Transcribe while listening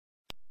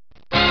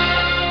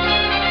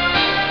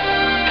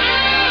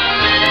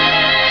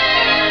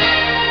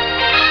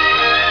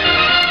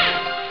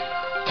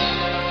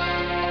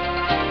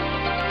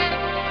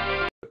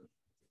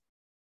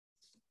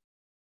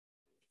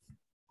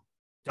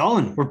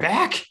Colin, we're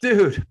back.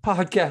 Dude,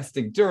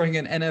 podcasting during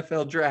an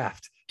NFL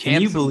draft. Can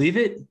you believe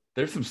it?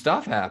 There's some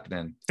stuff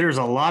happening. There's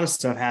a lot of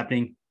stuff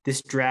happening.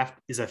 This draft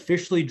is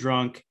officially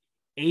drunk.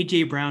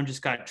 A.J. Brown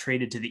just got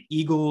traded to the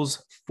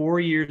Eagles. 4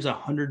 years,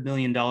 $100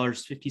 million,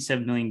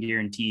 $57 million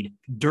guaranteed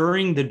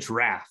during the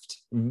draft.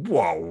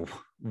 Whoa.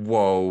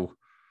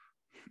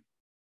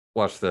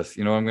 Watch this.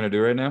 You know what I'm going to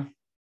do right now?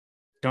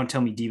 Don't tell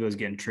me Deebo's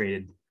getting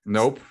traded.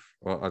 Nope.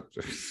 Well,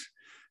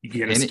 You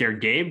going to scare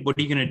Gabe? What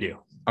are you going to do?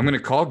 I'm going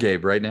to call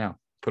Gabe right now.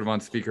 Put him on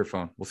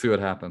speakerphone. We'll see what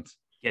happens.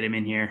 Get him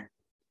in here.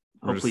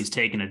 Hopefully he's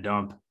taking a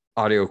dump.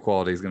 Audio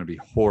quality is going to be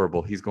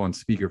horrible. He's going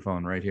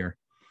speakerphone right here.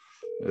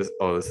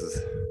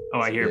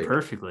 I hear it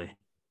perfectly.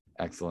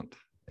 Excellent.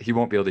 He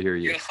won't be able to hear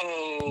you.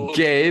 Yo.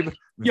 Gabe,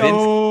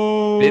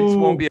 Yo. Vince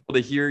won't be able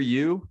to hear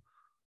you.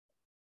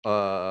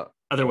 Other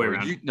way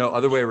around.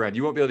 Other way around.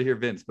 You won't be able to hear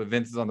Vince, but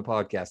Vince is on the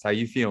podcast. How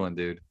you feeling,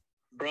 dude?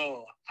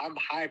 Bro, I'm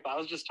hype. I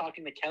was just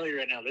talking to Kelly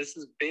right now. This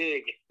is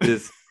big.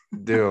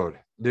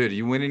 Dude,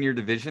 you winning your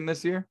division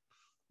this year?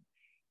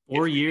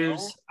 4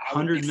 years,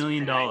 $100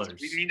 million.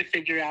 We need to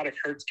figure out if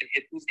Hurts can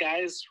hit these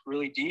guys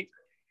really deep.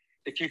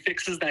 If he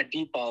fixes that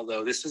deep ball,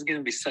 though, this is going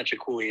to be such a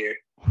cool year.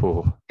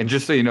 Oh. And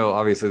just so you know,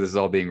 obviously, this is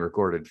all being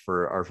recorded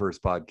for our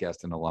first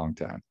podcast in a long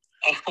time.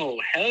 Oh,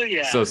 hell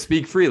yeah. So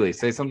speak freely.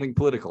 Say something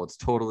political. It's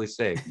totally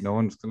safe. No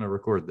one's going to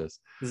record this.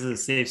 This is a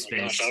safe Oh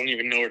space. gosh, I don't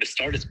even know where to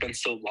start. It's been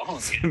so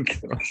long.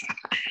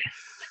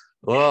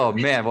 Oh,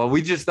 man. Well,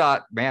 we just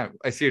thought, man,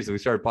 seriously, we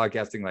started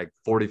podcasting like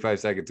 45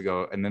 seconds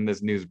ago, and then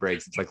this news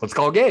breaks. It's like, let's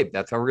call Gabe.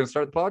 That's how we're going to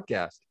start the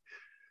podcast.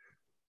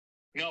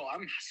 No,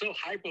 I'm so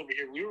hype over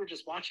here. We were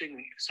just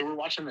watching. So we're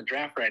watching the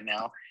draft right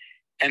now,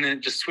 and then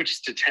it just switches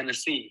to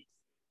Tennessee.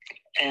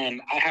 And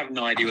I have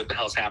no idea what the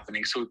hell's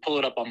happening. So we pull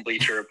it up on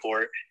Bleacher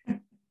Report.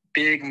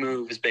 Big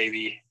moves,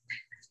 baby.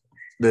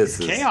 This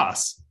is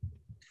chaos.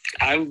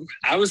 I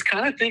was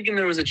kind of thinking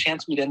there was a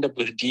chance we'd end up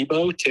with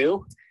Deebo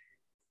too.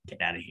 Get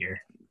out of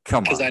here. Come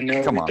on. Because I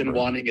know we've been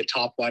bro. wanting a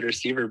top wide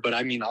receiver, but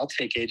I mean, I'll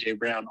take A.J.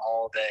 Brown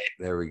all day.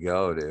 There we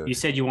go, dude. You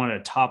said you wanted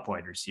a top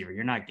wide receiver.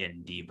 You're not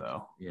getting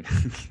Deebo. You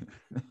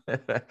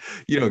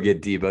don't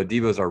get Deebo.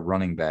 Deebo's our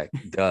running back.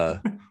 Duh.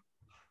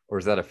 Or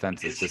is that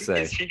offensive to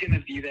say? Is he going to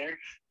be there?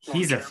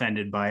 He's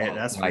offended by it.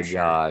 That's my for sure.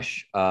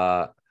 gosh.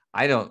 I'm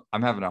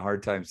having a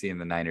hard time seeing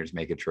the Niners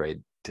make a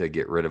trade to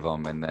get rid of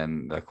him. And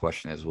then the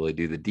question is, will he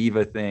do the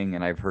diva thing?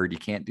 And I've heard you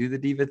can't do the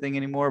diva thing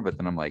anymore, but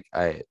then I'm like,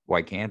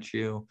 why can't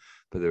you?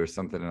 But there was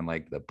something in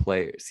like the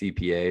play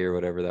CPA or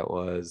whatever that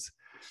was.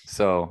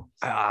 So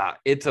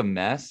it's a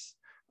mess.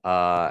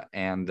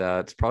 And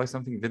it's probably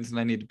something Vince and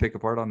I need to pick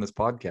apart on this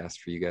podcast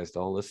for you guys to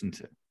all listen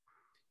to.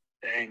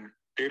 Dang,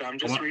 dude, I'm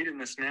just reading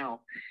this now.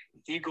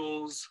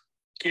 Eagles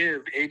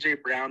give A.J.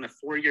 Brown a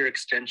 4-year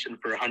extension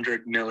for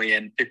 $100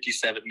 million,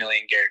 $57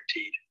 million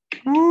guaranteed.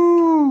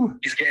 Woo!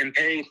 He's getting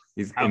paid.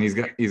 He's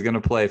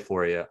gonna play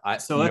for you.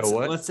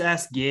 Let's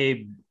ask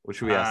Gabe. What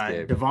should we ask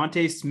Gabe?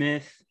 Devontae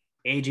Smith,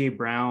 A.J.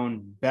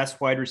 Brown,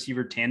 best wide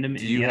receiver tandem.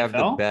 Do you have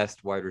the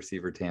best wide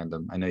receiver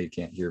tandem? I know you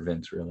can't hear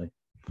Vince really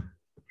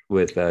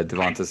with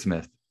Devonta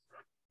Smith.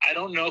 I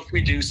don't know if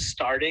we do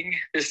starting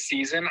this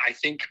season. I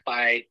think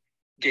by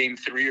game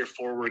 3 or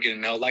 4 we're gonna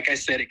know. Like I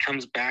said, it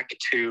comes back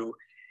to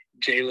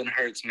Jalen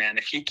Hurts, man.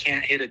 If he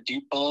can't hit a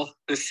deep ball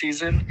this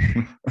season,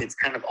 it's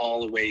kind of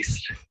all a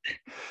waste.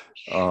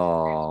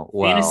 Oh,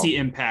 wow. Fantasy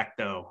impact,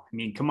 though. I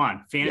mean, come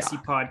on. Fantasy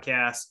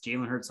podcast.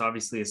 Jalen Hurts,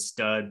 obviously a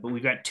stud, but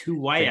we've got 2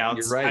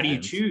 wideouts. Right, how do you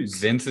Vince. choose?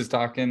 Vince is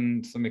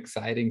talking some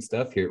exciting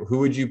stuff here. Who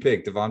would you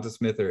pick, Devonta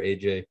Smith or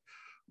AJ,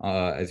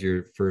 as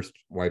your first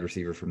wide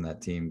receiver from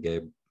that team,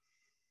 Gabe?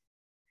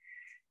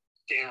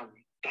 Damn,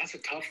 that's a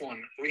tough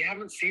one. We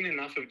haven't seen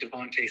enough of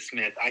Devontae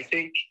Smith. I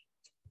think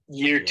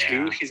year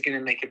 2, he's going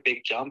to make a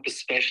big jump,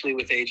 especially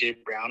with A.J.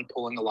 Brown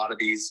pulling a lot of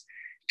these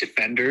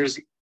defenders.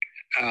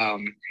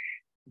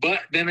 But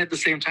then at the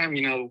same time,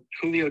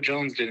 Julio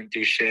Jones didn't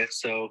do shit.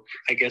 So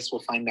I guess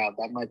we'll find out.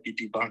 That might be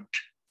debunked.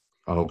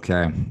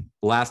 Okay.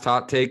 Last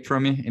hot take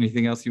from you.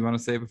 Anything else you want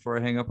to say before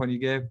I hang up on you,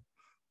 Gabe?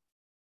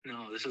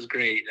 No, this is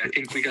great. I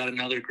think we got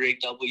another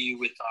great W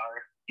with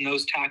our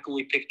nose tackle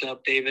we picked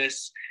up,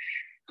 Davis.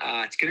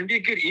 It's going to be a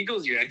good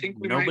Eagles year. I think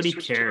Nobody might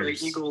switch cares.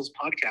 to the Eagles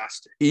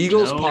podcast.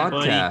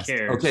 Nobody podcast.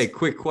 cares. Okay,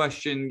 quick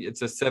question.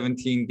 It's a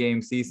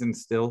 17-game season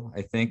still.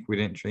 I think we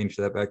didn't change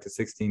that back to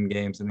 16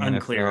 games in the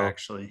Unclear, NFL.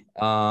 actually.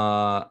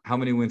 How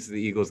many wins do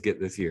the Eagles get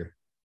this year?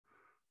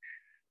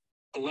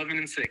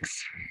 11-6.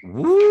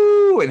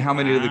 Woo! And how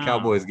many do the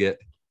Cowboys get?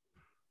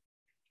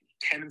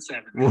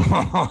 10-7.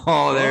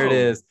 Whoa, there it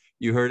is.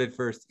 You heard it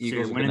first. So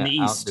Eagles are winning going the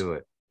to East. outdo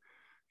it.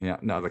 Yeah,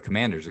 no, the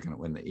Commanders are going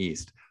to win the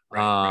East.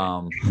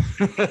 Right.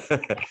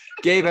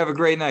 Gabe, have a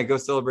great night. Go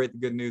celebrate the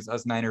good news.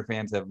 Us Niner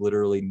fans have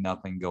literally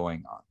nothing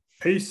going on.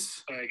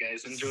 Peace. All right,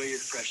 guys. Enjoy your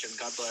depression.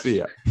 God bless. See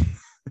ya.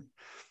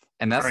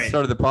 And that's All the right.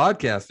 start of the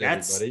podcast,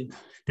 everybody.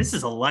 This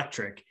is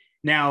electric.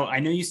 Now, I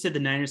know you said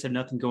the Niners have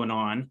nothing going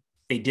on.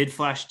 They did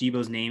flash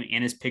Deebo's name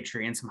and his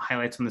picture and some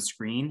highlights on the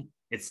screen.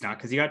 It's not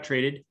because he got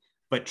traded,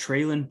 but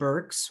Treylon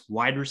Burks,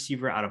 wide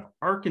receiver out of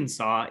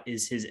Arkansas,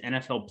 is his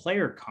NFL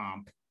player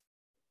comp.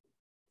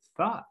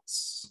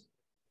 Thoughts?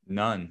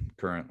 None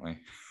currently.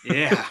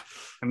 Yeah.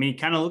 I mean, he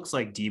kind of looks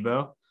like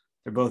Deebo.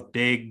 They're both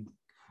big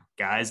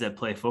guys that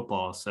play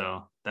football.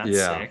 So that's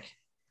sick.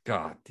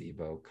 God,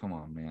 Deebo, come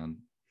on, man.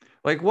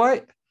 Like,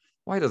 why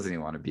doesn't he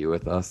want to be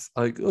with us?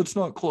 Like, it's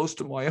not close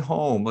to my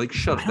home. Like,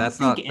 shut up. That's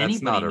not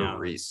a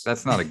reason.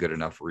 That's not a good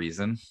enough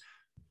reason.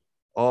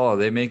 Oh,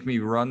 they make me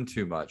run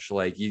too much.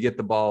 Like, you get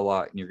the ball a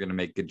lot and you're going to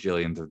make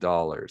gajillions of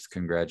dollars.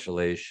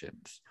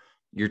 Congratulations.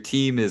 Your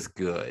team is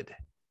good.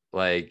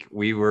 Like,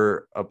 we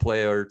were a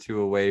play or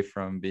two away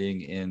from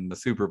being in the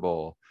Super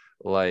Bowl.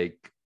 Like,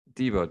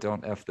 Deebo,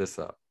 don't F this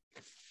up.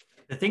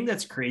 The thing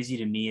that's crazy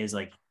to me is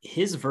like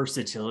his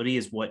versatility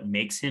is what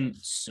makes him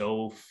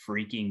so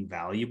freaking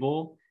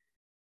valuable.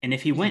 And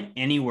if he went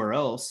anywhere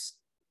else,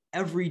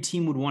 every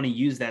team would want to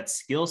use that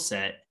skill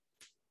set.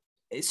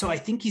 So I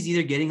think he's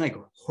either getting like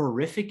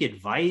horrific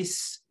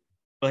advice,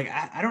 like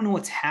I don't know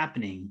what's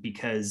happening,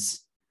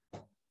 because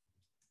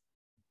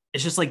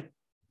it's just like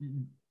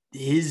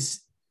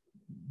his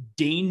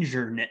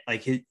danger,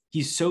 like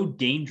he's so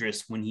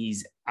dangerous when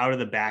he's out of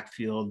the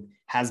backfield,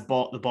 has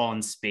the ball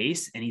in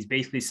space, and he's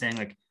basically saying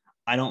like,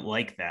 I don't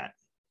like that.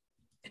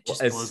 It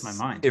just blows my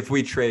mind. If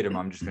we trade him,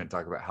 I'm just going to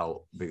talk about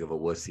how big of a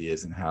wuss he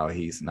is and how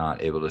he's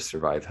not able to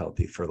survive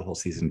healthy for the whole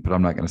season. But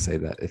I'm not going to say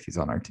that if he's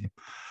on our team.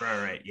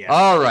 Right. Yeah.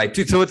 All right,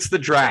 dude. So it's the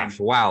draft.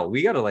 Wow.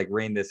 We got to like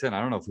rein this in.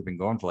 I don't know if we've been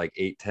going for like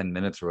 8-10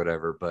 minutes or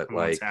whatever, but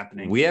like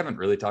we haven't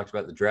really talked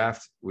about the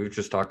draft. We've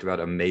just talked about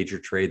a major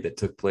trade that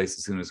took place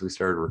as soon as we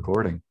started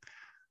recording.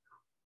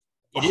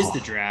 It is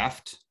the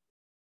draft.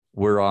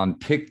 We're on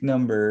pick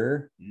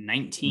number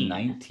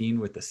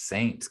 19 with the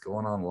Saints,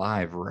 going on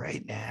live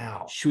right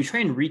now. Should we try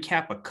and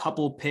recap a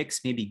couple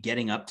picks, maybe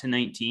getting up to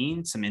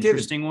 19? Some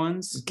interesting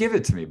ones. Give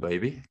it to me,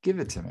 baby. Give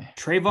it to me.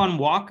 Trayvon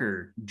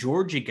Walker,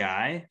 Georgia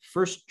guy.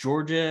 First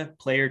Georgia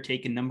player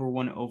taken number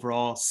 1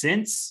 overall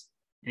since.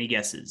 Any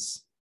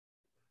guesses?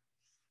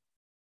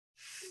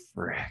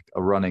 Frick.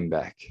 A running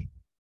back.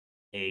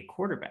 A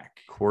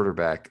quarterback.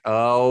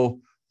 Oh.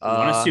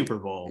 Won a Super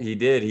Bowl. He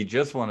did. He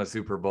just won a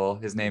Super Bowl.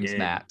 His name's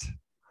Matt.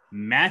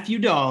 Matthew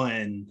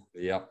Dolan.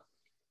 Yep.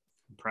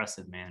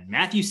 Impressive, man.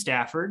 Matthew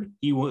Stafford.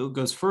 He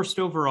goes first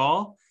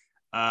overall.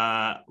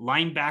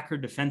 Linebacker,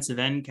 defensive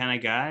end kind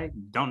of guy.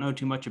 Don't know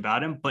too much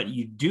about him, but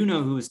you do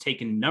know who was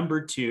taken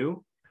number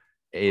 2.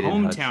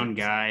 Hometown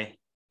guy,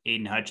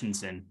 Aiden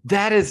Hutchinson.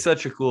 That is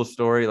such a cool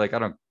story. Like, I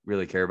don't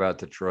really care about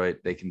Detroit.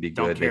 They can be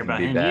good. They can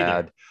be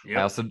bad.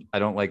 Yep. I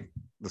don't like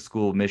the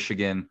school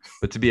Michigan,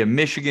 but to be a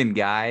Michigan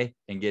guy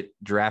and get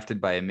drafted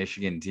by a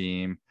Michigan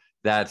team,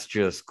 that's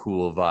just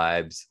cool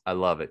vibes. I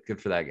love it. Good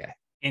for that guy.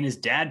 And his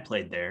dad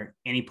played there,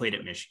 and he played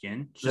at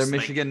Michigan. They're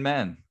Michigan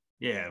men.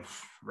 Yeah,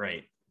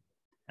 right.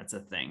 That's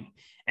a thing.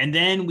 And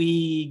then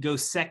we go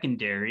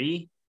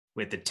secondary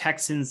with the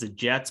Texans, the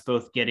Jets,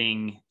 both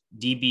getting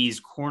DBs,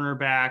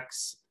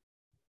 cornerbacks,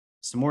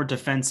 some more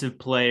defensive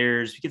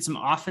players. We get some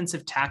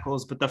offensive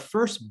tackles, but the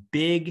first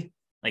big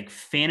like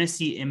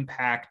fantasy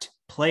impact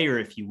player,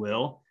 if you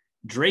will,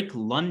 Drake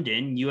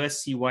London,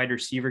 USC wide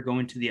receiver,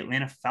 going to the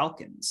Atlanta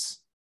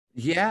Falcons.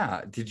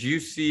 Yeah. Did you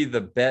see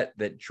the bet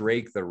that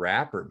Drake the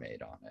rapper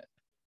made on it?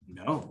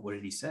 No. What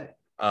did he say?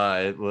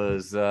 It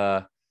was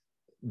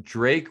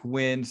Drake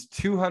wins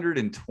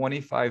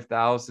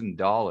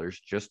 $225,000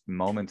 just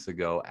moments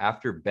ago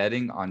after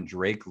betting on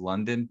Drake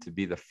London to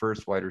be the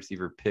first wide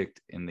receiver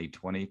picked in the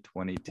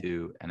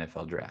 2022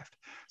 NFL draft.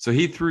 So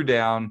he threw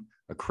down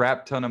a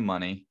crap ton of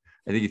money.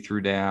 I think he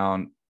threw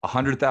down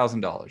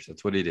 $100,000.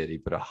 That's what he did. He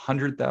put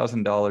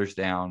 $100,000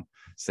 down,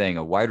 saying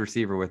a wide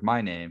receiver with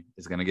my name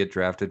is going to get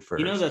drafted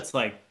first. You know, that's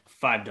like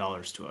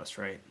 $5 to us,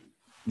 right?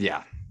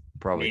 Yeah,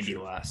 probably. Maybe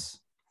less.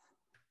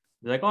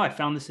 They're like, oh, I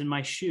found this in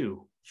my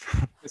shoe.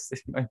 This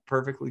is my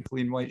perfectly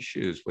clean white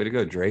shoes. Way to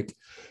go, Drake.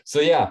 So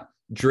yeah,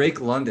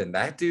 Drake London,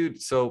 that dude.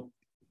 So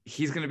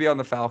he's going to be on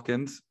the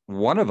Falcons.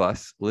 One of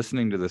us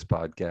listening to this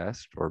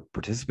podcast or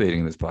participating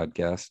in this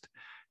podcast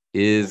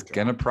is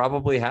going to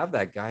probably have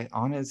that guy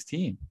on his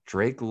team.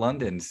 Drake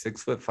London,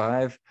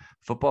 6'5",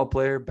 football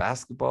player,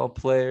 basketball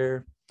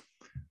player,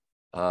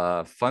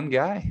 fun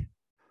guy.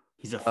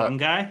 He's a fun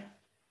guy?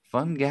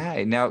 Fun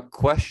guy. Now,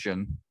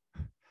 question.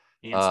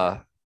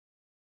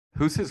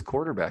 Who's his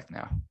quarterback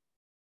now?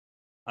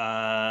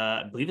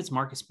 I believe it's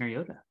Marcus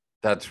Mariota.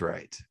 That's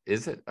right.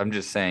 Is it? I'm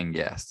just saying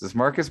yes. Does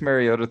Marcus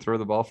Mariota throw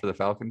the ball for the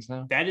Falcons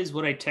now? That is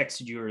what I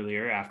texted you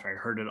earlier after I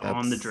heard it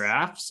on the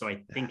draft, so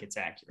I think it's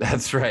accurate.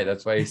 That's right.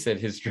 That's why he said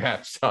his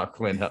draft stock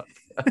went up.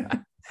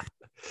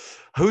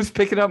 Who's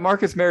picking up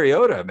Marcus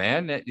Mariota,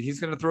 man? He's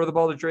going to throw the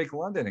ball to Drake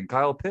London and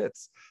Kyle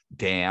Pitts.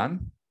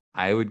 Dan,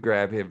 I would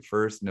grab him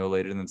first, no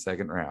later than the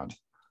second round.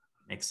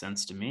 Makes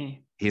sense to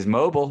me. He's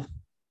mobile.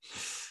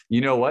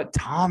 You know what?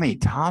 Tommy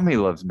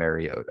loves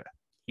Mariota.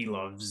 He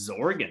loves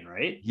Oregon,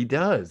 right? He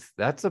does.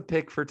 That's a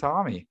pick for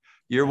Tommy.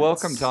 You're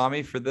welcome,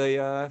 Tommy, for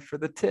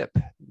the tip.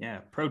 Yeah,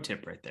 pro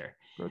tip right there.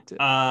 Pro tip.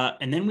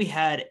 And then we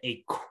had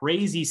a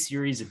crazy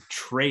series of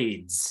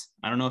trades.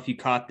 I don't know if you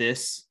caught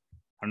this.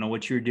 I don't know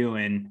what you were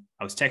doing.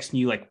 I was texting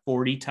you like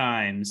 40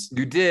 times.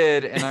 You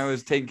did, and I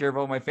was taking care of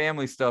all my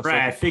family stuff. Right,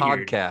 So I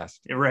figured. Podcast.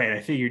 Right, I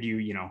figured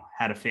you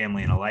had a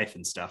family and a life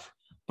and stuff.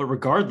 But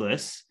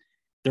regardless,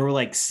 there were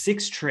like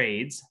 6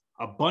 trades,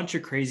 a bunch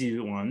of crazy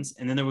ones,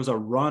 and then there was a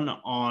run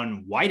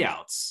on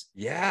wideouts.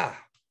 Yeah.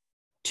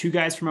 2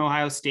 guys from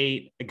Ohio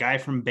State, a guy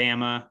from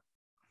Bama.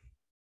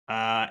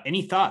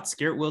 Any thoughts?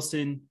 Garrett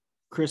Wilson,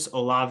 Chris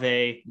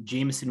Olave,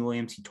 Jameson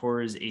Williams, he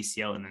tore his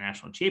ACL in the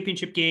national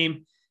championship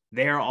game.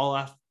 They are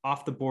all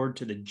off the board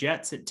to the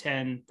Jets at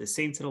 10, the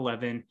Saints at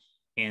 11,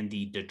 and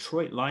the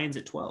Detroit Lions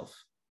at 12.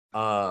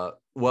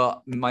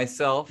 Well,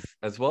 myself,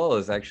 as well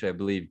as actually, I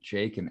believe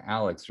Jake and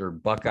Alex are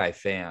Buckeye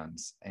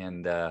fans.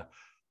 And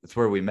that's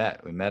where we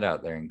met. We met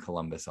out there in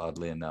Columbus,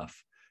 oddly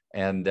enough.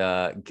 And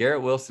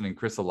Garrett Wilson and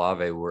Chris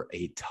Olave were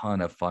a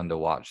ton of fun to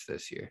watch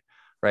this year.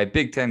 Right,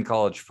 Big Ten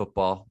college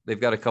football. They've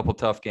got a couple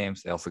tough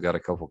games. They also got a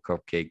couple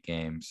cupcake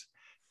games.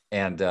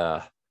 And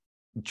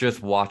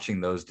just watching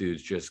those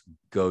dudes just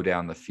go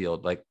down the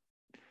field. Like,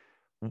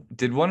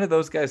 did one of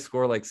those guys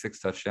score like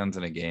 6 touchdowns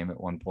in a game at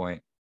one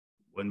point?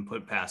 Wouldn't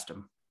put past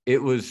him. It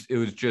was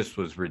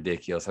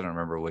ridiculous. I don't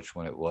remember which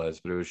one it was,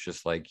 but it was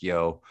just like,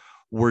 yo,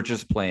 we're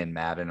just playing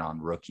Madden on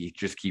rookie.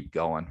 Just keep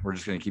going. We're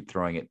just going to keep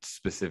throwing it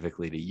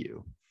specifically to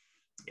you.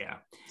 Yeah.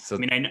 So I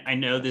mean, I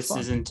know this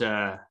isn't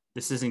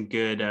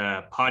good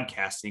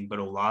podcasting, but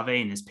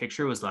Olave in his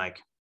picture was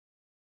like,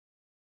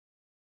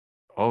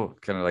 oh,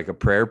 kind of like a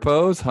prayer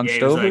pose,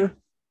 hunched over. Like,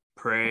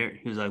 prayer.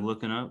 He was like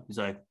looking up. He's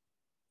like,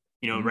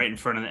 right in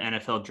front of the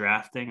NFL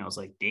draft thing. I was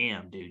like,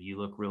 damn, dude, you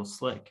look real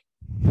slick.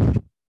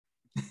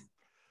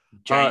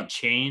 Giant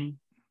chain.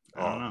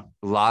 I don't know.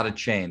 A lot of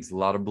chains, a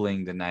lot of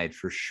bling tonight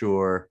for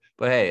sure.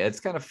 But hey,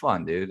 it's kind of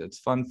fun, dude. It's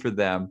fun for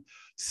them.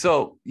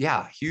 So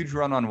yeah, huge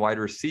run on wide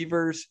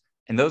receivers,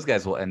 and those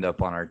guys will end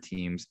up on our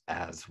teams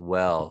as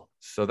well.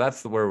 So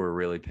that's where we're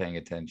really paying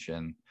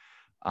attention.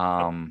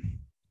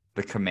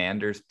 The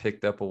Commanders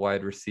picked up a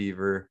wide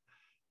receiver,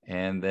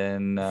 and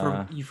then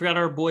you forgot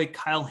our boy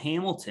Kyle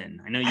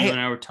Hamilton. I know you and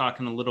I were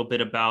talking a little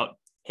bit about,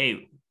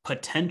 hey,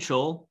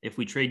 potential. If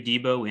we trade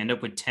Deebo, we end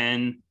up with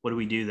 10. What do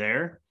we do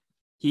there?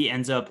 He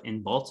ends up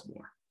in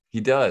Baltimore. He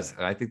does.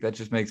 And I think that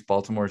just makes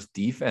Baltimore's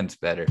defense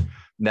better. And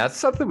that's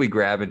something we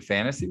grab in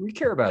fantasy. We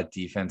care about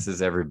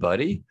defenses,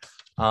 everybody.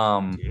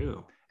 And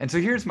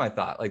so here's my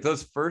thought. Like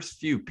those first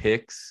few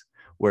picks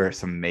where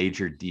some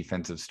major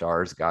defensive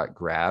stars got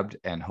grabbed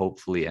and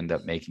hopefully end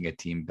up making a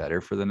team better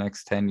for the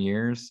next 10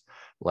 years.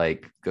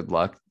 Like good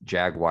luck,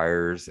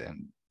 Jaguars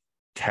and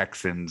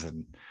Texans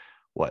and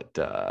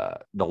the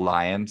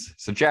Lions.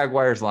 So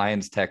Jaguars,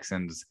 Lions,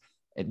 Texans,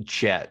 and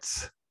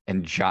Jets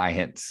and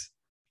Giants.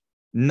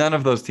 None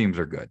of those teams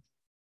are good.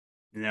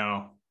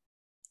 No.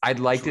 I'd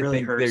like to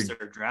think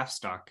their draft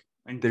stock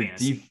and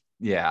fantasy.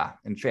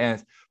 In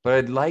fantasy. But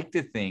I'd like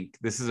to think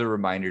this is a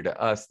reminder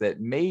to us that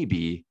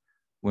maybe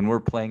when we're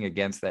playing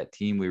against that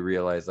team, we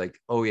realize like,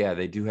 oh yeah,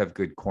 they do have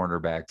good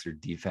cornerbacks or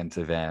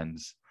defensive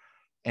ends.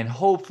 And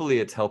hopefully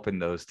it's helping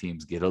those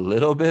teams get a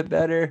little bit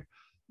better.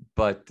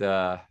 But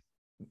I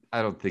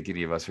don't think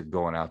any of us are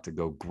going out to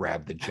go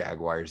grab the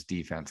Jaguars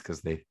defense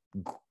because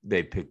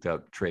they picked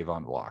up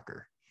Trayvon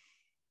Walker.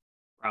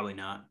 Probably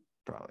not.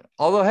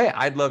 Although, hey,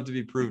 I'd love to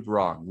be proved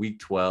wrong. Week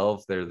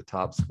 12, they're the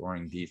top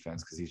scoring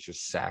defense because he's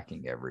just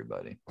sacking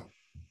everybody.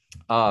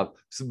 But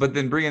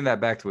then bringing that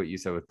back to what you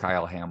said with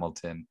Kyle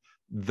Hamilton,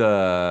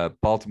 the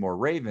Baltimore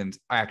Ravens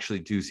actually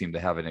do seem to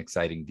have an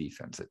exciting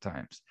defense at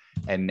times.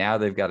 And now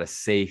they've got a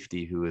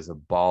safety who is a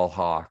ball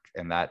hawk,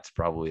 and that's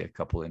probably a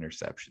couple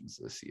interceptions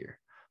this year.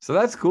 So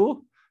that's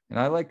cool. And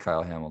I like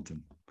Kyle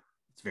Hamilton.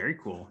 It's very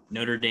cool.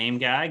 Notre Dame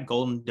guy,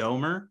 Golden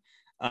Domer.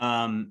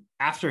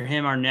 After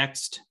him, our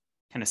next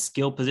kind of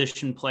skill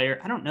position player,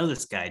 I don't know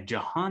this guy,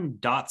 Jahan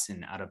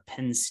Dotson out of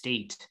Penn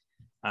State.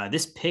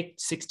 This pick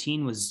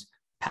 16 was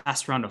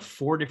passed around to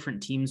 4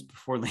 different teams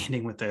before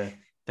landing with the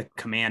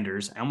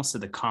Commanders. I almost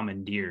said the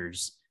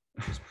Commandeers,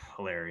 which is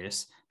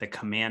hilarious. The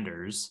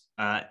Commanders.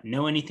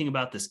 Know anything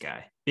about this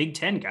guy? Big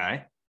Ten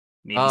guy.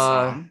 Maybe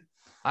some.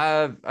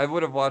 I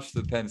would have watched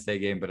the Penn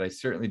State game, but I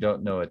certainly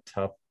don't know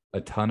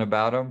a ton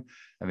about him.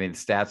 I mean,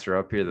 stats are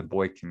up here. The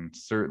boy can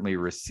certainly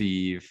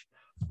receive.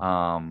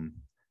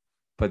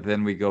 But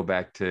then we go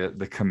back to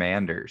the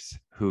Commanders,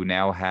 who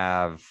now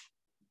have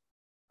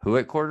who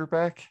at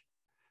quarterback?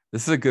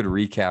 This is a good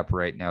recap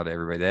right now to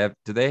everybody.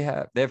 They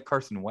have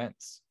Carson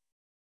Wentz.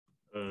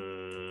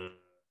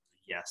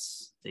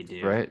 Yes, they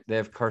do. Right? They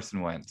have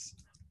Carson Wentz.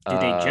 Did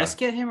they just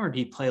get him, or did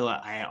he play a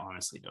lot? I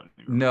honestly don't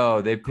remember.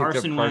 No, they picked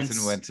up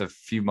Carson Wentz a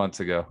few months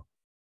ago.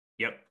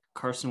 Yep.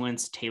 Carson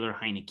Wentz, Taylor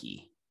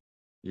Heineke.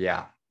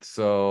 Yeah.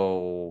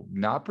 So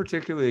not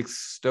particularly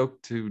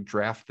stoked to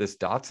draft this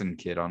Dotson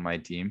kid on my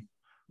team.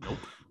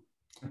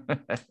 Nope.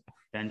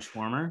 Bench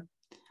warmer.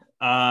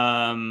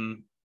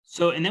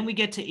 So, and then we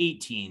get to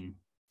 18.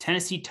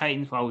 Tennessee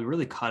Titans, wow, we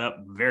really caught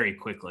up very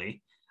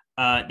quickly.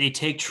 They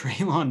take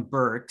Treylon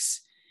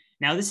Burks.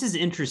 Now, this is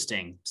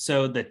interesting.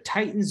 So the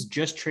Titans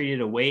just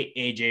traded away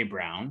A.J.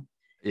 Brown.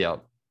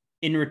 Yep.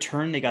 In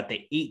return, they got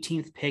the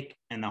 18th pick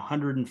and the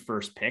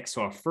 101st pick.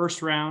 So a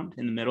first round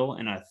in the middle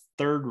and a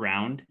third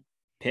round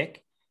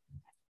pick.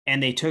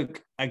 And they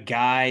took a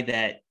guy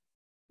that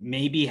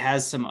maybe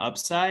has some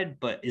upside,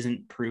 but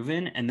isn't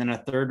proven. And then a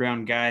third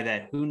round guy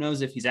that who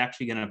knows if he's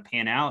actually going to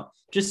pan out.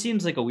 Just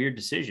seems like a weird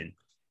decision.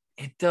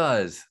 It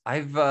does.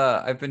 I've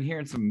been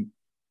hearing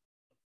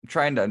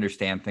trying to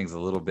understand things a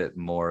little bit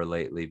more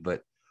lately,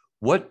 but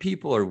what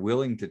people are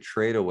willing to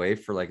trade away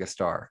for like a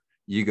star.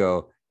 You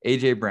go,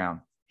 AJ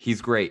Brown,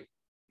 he's great.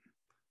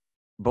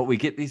 But we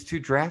get these 2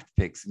 draft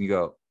picks and you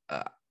go,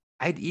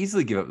 I'd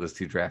easily give up those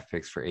 2 draft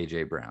picks for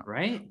AJ Brown.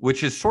 Right.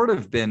 Which has sort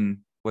of been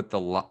what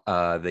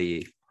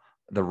the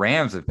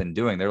Rams have been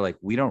doing. They're like,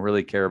 we don't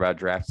really care about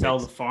draft Sell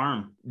picks. the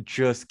farm.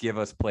 Just give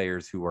us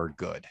players who are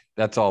good.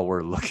 That's all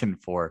we're looking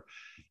for.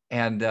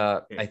 And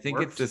I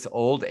think it's this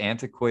old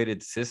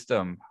antiquated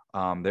system.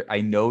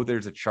 I know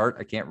there's a chart.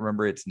 I can't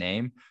remember its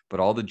name, but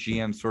all the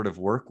GMs sort of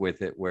work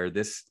with it where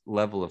this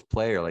level of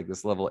player, like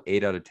this level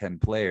 8 out of 10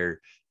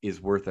 player,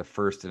 is worth a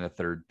first and a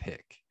third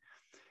pick.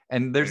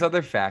 And there's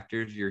other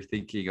factors. You're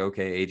thinking,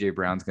 okay, AJ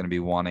Brown's going to be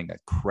wanting a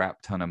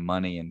crap ton of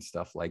money and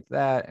stuff like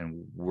that.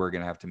 And we're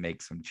going to have to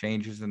make some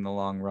changes in the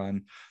long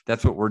run.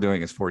 That's what we're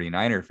doing as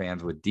 49er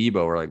fans with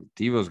Deebo. We're like,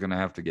 Deebo's going to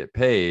have to get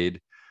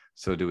paid.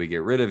 So do we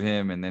get rid of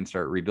him and then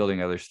start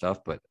rebuilding other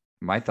stuff? But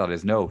my thought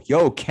is no.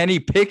 Kenny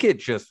Pickett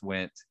just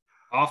went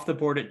off the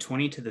board at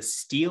 20 to the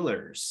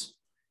Steelers.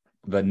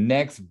 The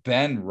next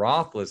Ben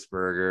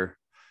Roethlisberger,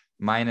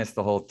 minus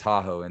the whole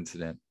Tahoe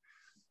incident.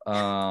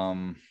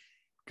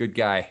 Good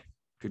guy.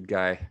 Big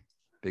Ben.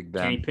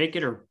 Kenny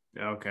Pickett or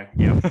okay.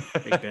 Yeah.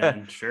 Big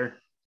Ben. Sure.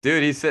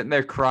 Dude, he's sitting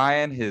there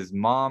crying. His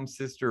mom,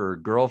 sister, or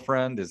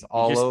girlfriend is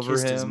all over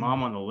him. His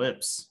mom on the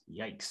lips.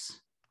 Yikes.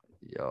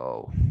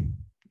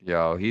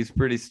 Yo, he's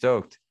pretty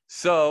stoked.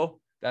 So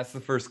that's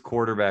the first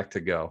quarterback to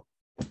go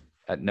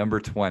at number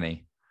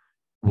 20.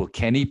 Will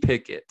Kenny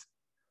Pickett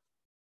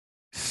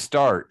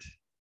start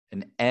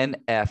an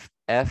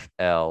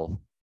NFL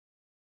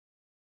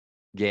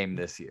game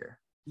this year?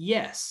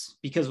 Yes,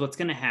 because what's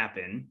going to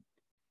happen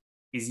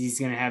is he's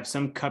going to have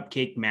some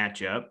cupcake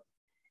matchup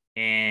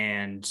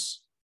and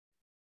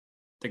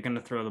they're going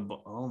to throw the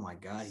ball. Oh my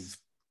God.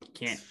 He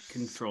can't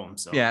control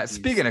himself. Yeah.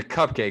 Speaking of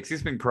cupcakes,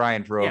 he's been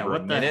crying for over a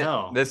minute.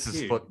 Hell? This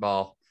is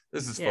football.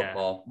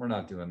 Football. We're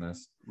not doing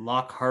this.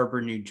 Lock Harbor,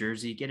 New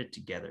Jersey. Get it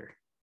together.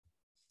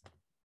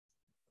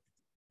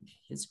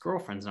 His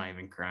girlfriend's not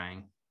even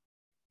crying.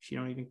 She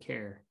don't even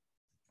care.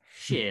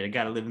 Shit, I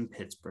got to live in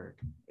Pittsburgh.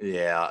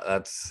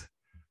 Yeah,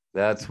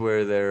 that's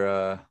where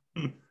they're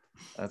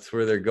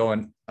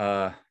going.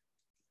 To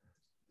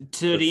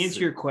answer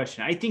your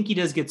question, I think he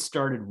does get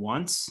started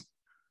once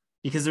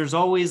because there's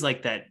always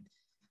like that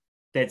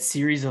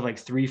series of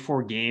like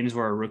 3-4 games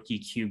where a rookie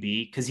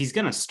QB, because he's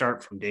going to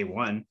start from day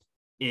one,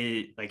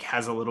 it like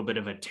has a little bit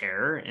of a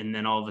tear. And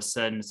then all of a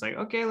sudden it's like,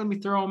 okay, let me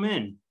throw him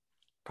in.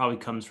 Probably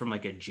comes from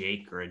like a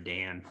Jake or a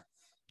Dan.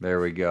 There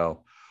we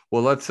go.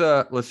 Well, let's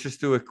just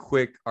do a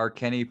quick, are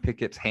Kenny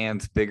Pickett's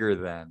hands bigger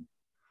than?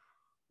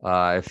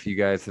 If you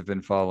guys have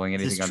been following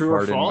anything on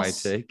Pardon My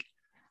Take,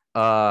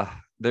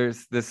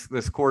 there's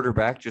this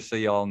quarterback, just so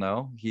you all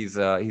know, he's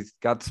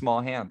got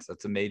small hands.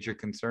 That's a major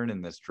concern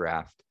in this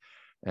draft.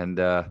 And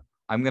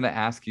I'm going to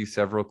ask you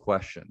several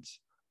questions.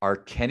 Are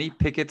Kenny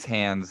Pickett's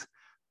hands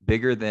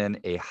bigger than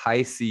a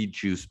high C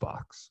juice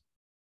box?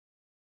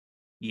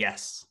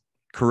 Yes.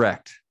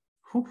 Correct.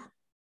 Whew.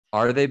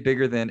 Are they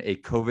bigger than a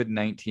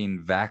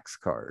COVID-19 vax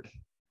card?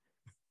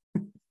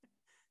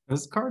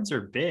 Those cards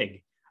are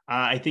big.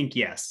 I think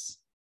yes.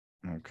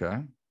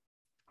 Okay.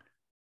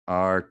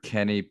 Are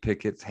Kenny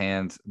Pickett's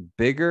hands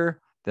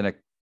bigger than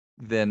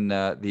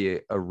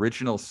the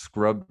original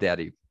Scrub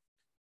Daddy?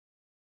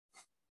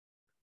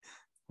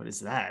 What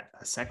is that?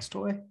 A sex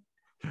toy?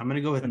 I'm going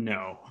to go with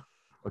no.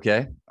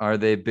 Okay. Are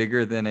they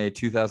bigger than a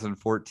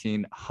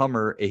 2014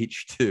 Hummer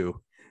H2?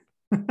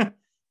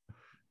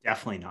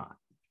 Definitely not.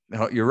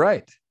 No, you're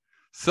right.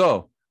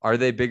 So, are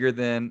they bigger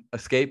than a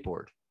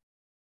skateboard?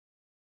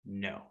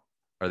 No.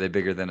 Are they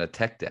bigger than a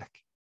tech deck?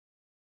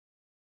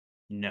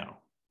 No.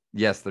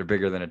 Yes, they're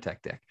bigger than a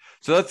tech deck.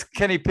 So that's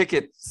Kenny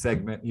Pickett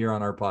segment here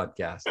on our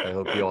podcast. I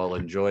hope you all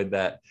enjoyed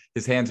that.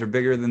 His hands are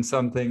bigger than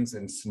some things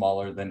and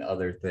smaller than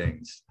other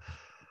things.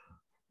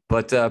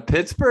 But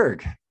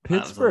Pittsburgh.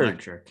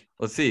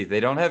 Let's see.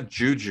 They don't have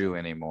Juju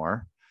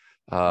anymore.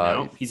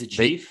 No, he's a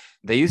chief.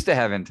 They used to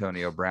have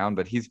Antonio Brown,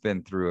 but he's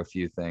been through a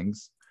few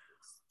things.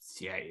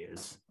 Yeah, he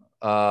is.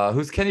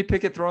 Who's Kenny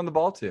Pickett throwing the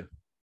ball to?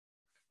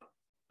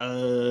 I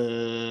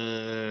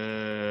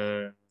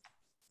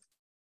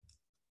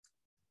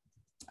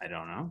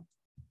don't know.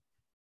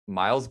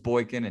 Miles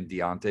Boykin and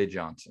Deontay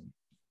Johnson.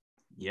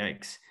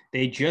 Yikes.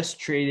 They just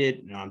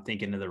traded. No, I'm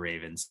thinking of the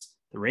Ravens.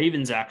 The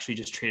Ravens actually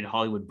just traded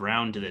Hollywood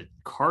Brown to the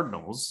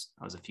Cardinals.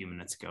 That was a few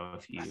minutes ago.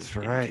 That's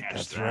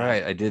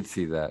right. I did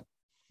see that.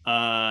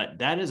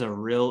 That is a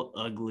real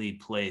ugly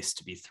place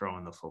to be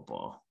throwing the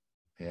football.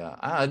 Yeah.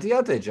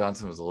 Deontay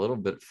Johnson was a little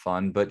bit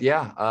fun, but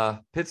yeah,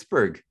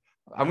 Pittsburgh.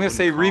 I'm going to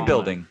say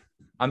rebuilding.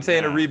 I'm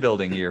saying a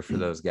rebuilding year for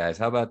those guys.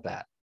 How about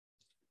that?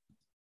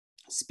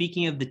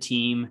 speaking of the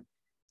team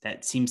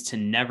that seems to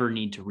never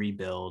need to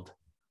rebuild,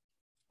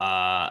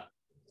 and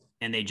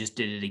they just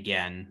did it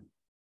again.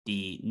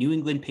 The New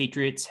England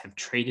Patriots have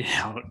traded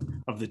out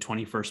of the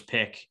 21st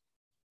pick.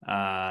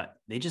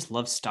 They just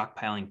love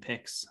stockpiling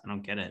picks. I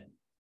don't get it.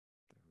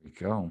 There we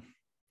go.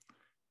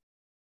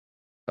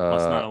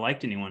 Must not have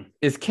liked anyone.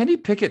 Is Kenny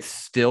Pickett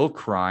still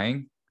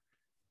crying?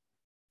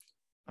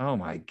 Oh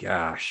my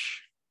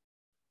gosh.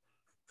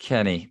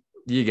 Kenny,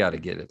 you got to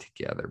get it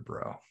together,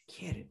 bro.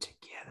 Get it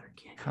together,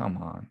 Kenny. Come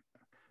on.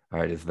 All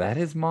right. Is that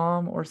his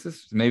mom or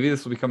sister? Maybe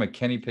this will become a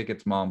Kenny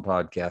Pickett's mom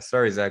podcast.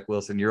 Sorry, Zach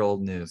Wilson. You're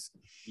old news.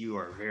 You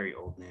are very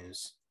old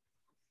news.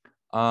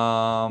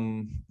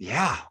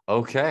 Yeah.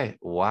 Okay.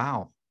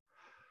 Wow.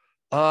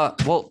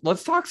 Well,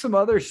 let's talk some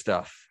other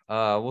stuff.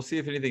 We'll see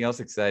if anything else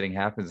exciting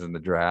happens in the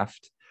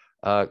draft.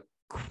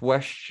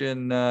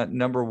 Question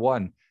number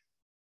 1.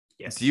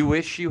 Yes. Do you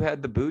wish you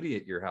had the booty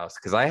at your house?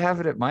 Because I have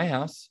it at my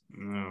house.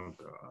 Oh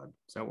God.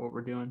 Is that what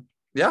we're doing?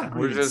 Yeah,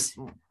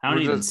 I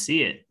don't even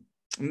see it.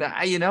 Nah,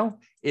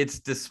 it's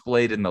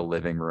displayed in the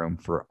living room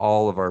for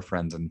all of our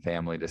friends and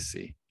family to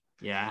see.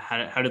 Yeah.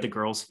 How do the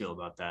girls feel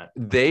about that?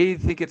 They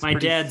think it's my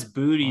dad's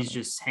booty's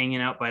just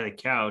hanging out by the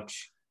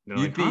couch.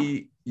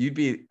 You'd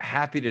be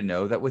happy to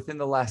know that within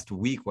the last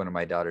week, one of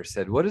my daughters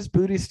said, "What does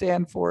booty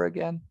stand for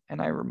again?"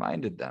 And I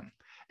reminded them.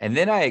 And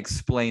then I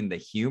explained the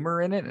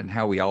humor in it and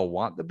how we all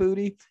want the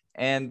booty,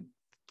 and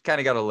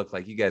kind of got to look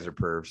like you guys are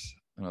pervs.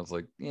 And I was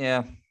like,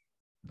 yeah,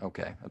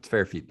 okay, that's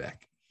fair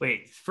feedback.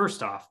 Wait,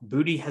 first off,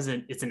 booty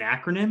it's an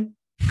acronym.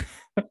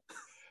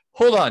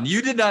 Hold on,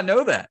 you did not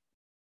know that?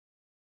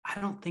 I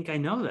don't think I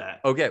know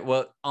that. Okay,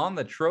 well, on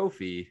the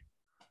trophy.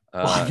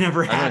 I've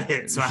never had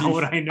it, so how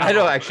would I know? I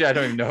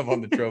don't even know if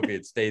on the trophy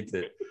it states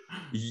it.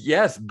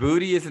 Yes,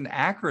 booty is an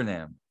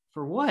acronym.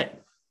 For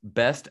what?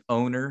 Best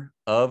owner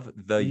of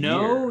the year.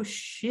 No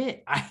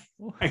shit. I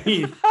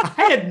mean, I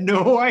had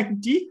no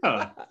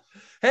idea.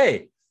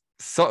 Hey,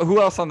 so who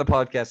else on the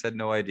podcast had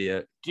no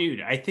idea?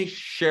 Dude, I think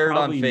shared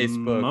on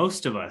Facebook.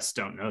 Most of us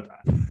don't know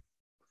that.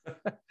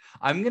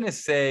 I'm going to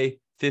say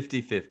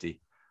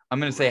 50-50. I'm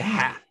going to say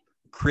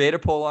create a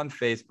poll on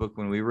Facebook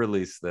when we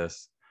release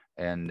this.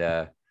 And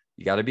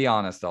you got to be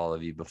honest, all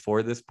of you,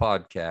 before this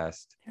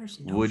podcast, there's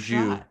no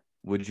shot.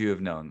 Would you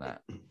have known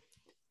that?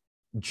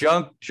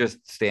 Junk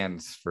just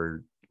stands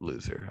for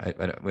loser.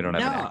 We don't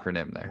have an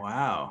acronym there.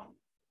 Wow.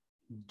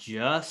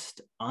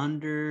 Just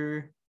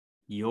under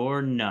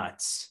your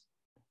nuts.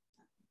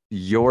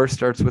 Your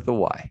starts with a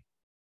Y.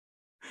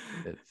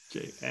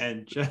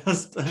 And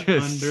just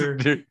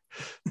under.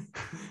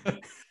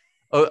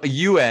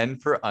 UN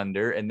for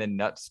under, and then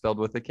nuts spelled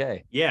with a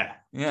K. Yeah.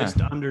 Just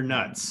under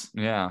nuts.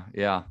 Yeah.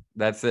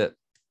 That's it.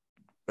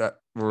 That's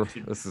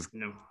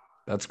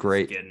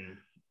great.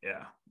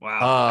 Yeah.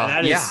 Wow.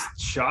 That is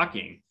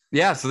shocking.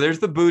 Yeah. So there's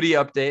the booty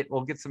update.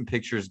 We'll get some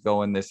pictures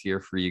going this year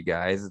for you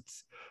guys.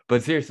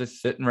 But seriously,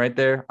 sitting right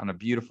there on a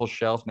beautiful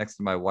shelf next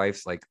to my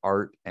wife's like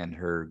art and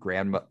her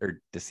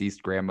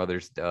deceased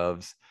grandmother's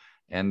doves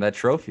and that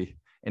trophy.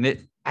 And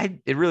it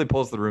really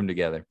pulls the room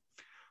together.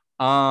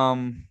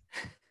 Yeah.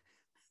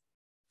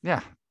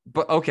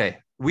 But okay.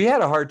 We had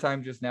a hard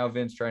time just now,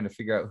 Vince, trying to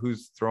figure out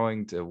who's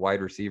throwing to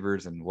wide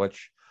receivers and what.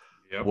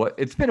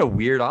 It's been a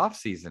weird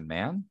offseason,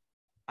 man.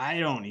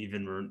 It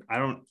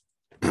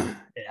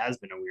has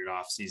been a weird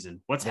offseason.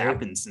 What's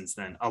happened since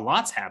then? A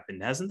lot's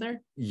happened, hasn't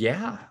there?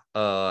 Yeah.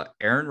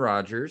 Aaron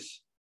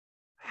Rodgers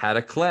had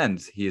a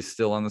cleanse. He is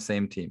still on the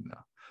same team, though.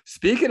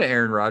 Speaking of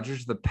Aaron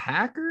Rodgers, the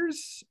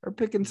Packers are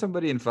picking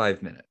somebody in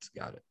 5 minutes.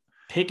 Got it.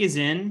 Pick is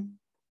in.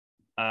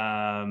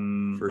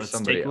 Let's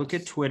take a look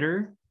at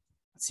Twitter.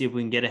 Let's see if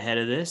we can get ahead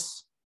of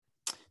this.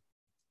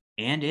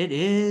 And it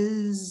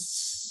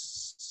is...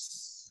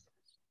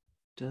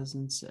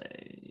 Doesn't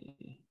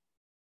say...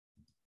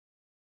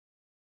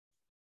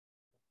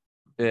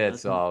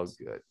 It's all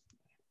good.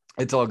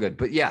 It's all good.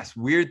 But yes,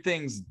 weird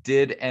things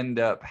did end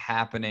up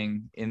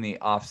happening in the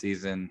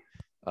offseason.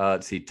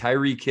 Let's see.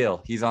 Tyreek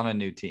Hill, he's on a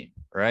new team,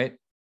 right?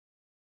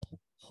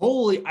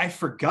 I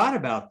forgot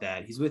about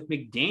that. He's with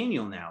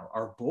McDaniel now,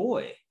 our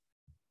boy.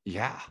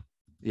 Yeah,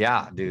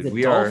 dude.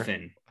 The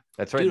Dolphin.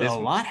 That's right. Dude, a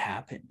lot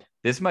happened.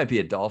 This might be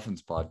a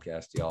Dolphins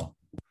podcast, y'all.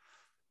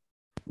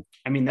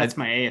 I mean, that's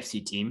my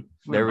AFC team.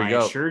 There we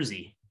go.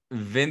 Jersey.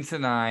 Vince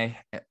and I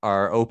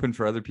are open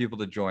for other people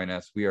to join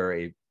us. We are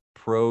a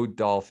pro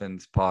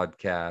Dolphins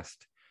podcast.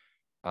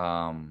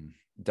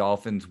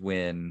 Dolphins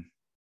win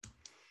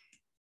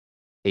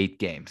 8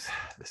 games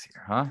this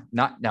year, huh?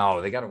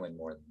 No, they got to win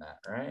more than that,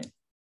 right?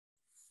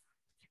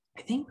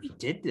 I think we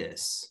did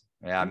this.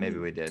 Yeah, maybe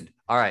we did.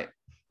 All right.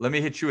 Let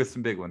me hit you with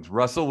some big ones.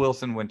 Russell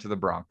Wilson went to the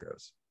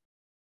Broncos.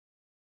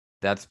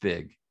 That's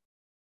big.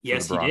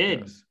 Yes, he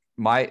did.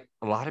 A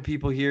lot of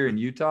people here in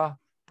Utah,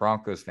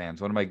 Broncos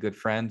fans. One of my good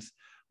friends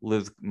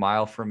lives a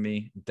mile from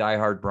me,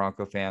 diehard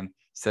Bronco fan,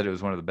 said it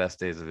was one of the best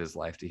days of his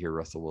life to hear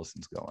Russell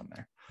Wilson's going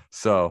there.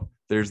 So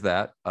there's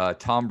that.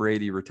 Tom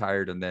Brady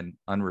retired and then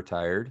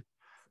unretired.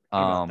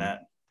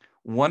 That.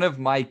 One of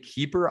my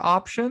keeper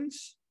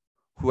options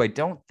who I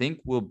don't think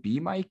will be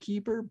my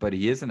keeper, but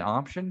he is an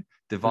option.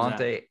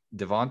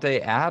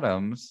 Devontae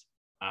Adams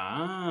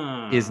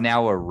is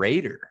now a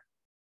Raider.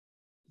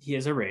 He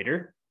is a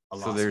Raider.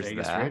 So there's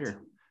that.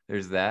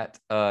 There's that.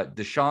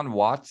 Deshaun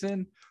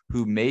Watson,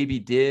 who maybe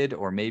did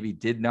or maybe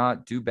did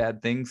not do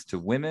bad things to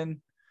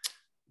women.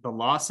 The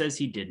law says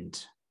he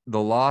didn't. The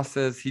law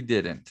says he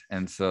didn't.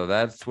 And so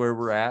that's where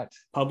we're at.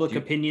 Public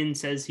opinion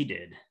says he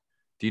did.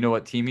 Do you know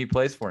what team he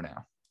plays for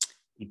now?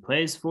 He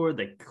plays for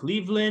the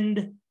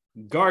Cleveland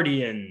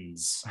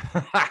Guardians.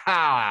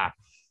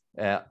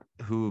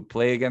 Who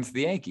play against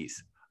the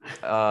Yankees.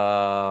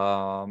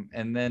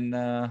 And then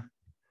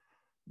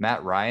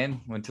Matt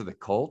Ryan went to the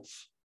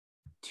Colts.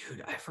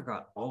 Dude, I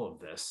forgot all of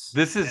this.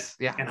 This is,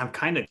 And I'm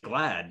kind of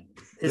glad.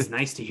 It's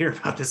nice to hear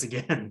about this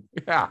again.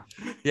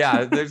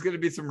 Yeah. There's going to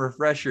be some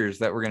refreshers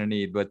that we're going to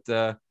need, but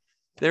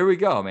there we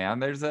go, man.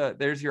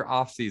 There's your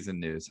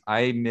off-season news.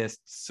 I missed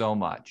so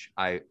much.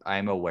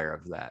 I'm aware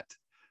of that.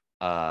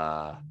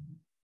 And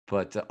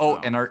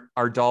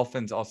our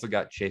Dolphins also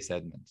got Chase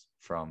Edmonds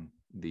from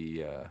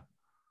the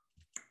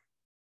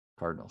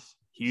Cardinals.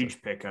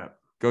 Huge pickup.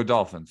 Go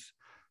Dolphins.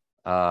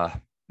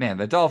 Man,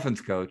 the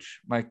Dolphins coach,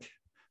 Mike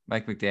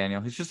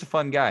McDaniel, he's just a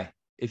fun guy.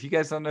 If you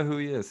guys don't know who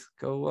he is,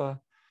 go.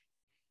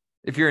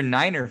 If you're a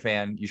Niner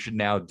fan, you should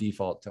now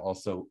default to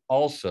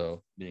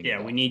also being.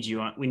 Yeah, we need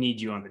you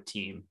on the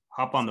team.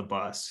 Hop on the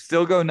bus.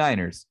 Still go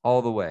Niners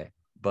all the way,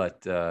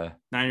 but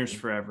Niners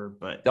forever.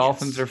 But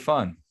Dolphins are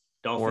fun.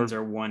 Dolphins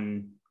are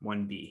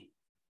 1B.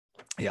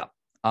 Yeah.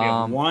 We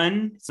have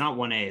 1. It's not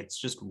 1A. It's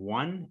just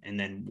 1 and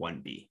then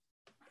 1B.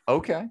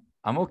 Okay,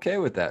 I'm okay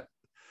with that.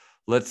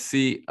 Let's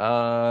see.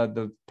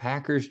 The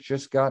Packers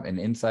just got an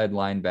inside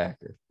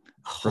linebacker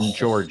from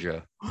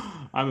Georgia.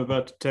 I'm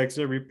about to text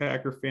every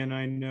Packer fan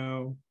I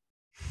know.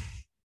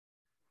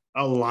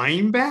 A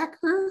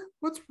linebacker?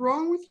 What's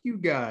wrong with you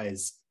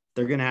guys?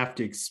 They're going to have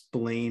to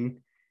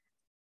explain.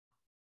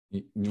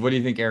 What do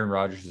you think Aaron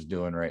Rodgers is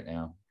doing right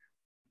now?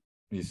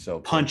 He's so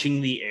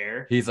punching the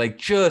air. He's like,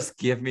 just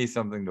give me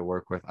something to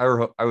work with.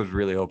 I was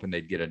really hoping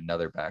they'd get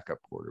another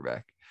backup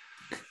quarterback.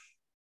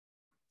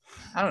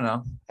 I don't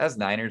know. As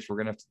Niners, we're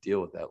going to have to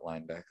deal with that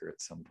linebacker at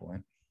some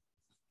point.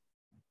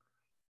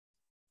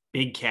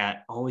 Big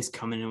Cat always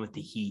coming in with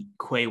the heat.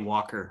 Quay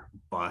Walker,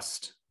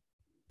 bust.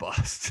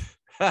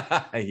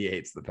 He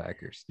hates the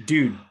Packers.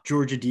 Dude,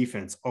 Georgia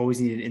defense always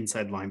needed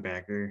inside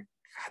linebacker.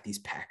 God, these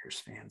Packers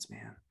fans,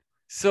 man.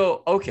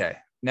 So, okay.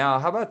 Now,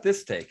 how about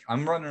this take?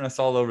 I'm running us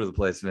all over the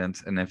place,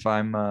 Vince. And if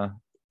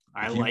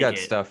you've got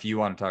stuff you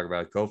want to talk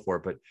about, go for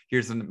it. But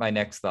here's my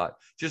next thought.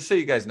 Just so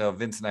you guys know,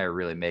 Vince and I are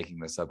really making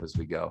this up as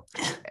we go.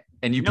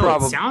 And you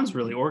probably it sounds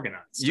really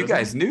organized. You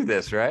guys knew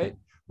this, right?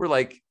 We're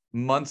like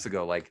months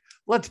ago, like,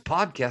 let's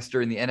podcast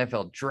during the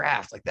NFL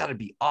draft. Like, that'd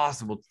be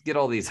awesome. We'll get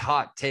all these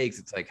hot takes.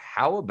 It's like,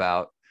 how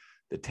about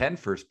the 10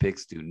 first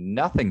picks do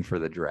nothing for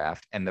the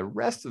draft, and the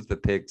rest of the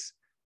picks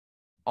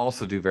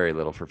also do very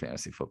little for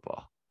fantasy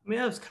football? I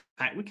mean,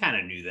 we kind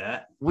of knew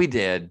that. We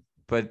did,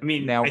 but I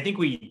mean, now I think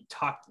we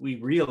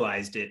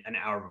realized it an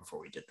hour before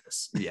we did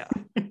this. Yeah,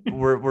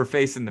 we're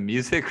facing the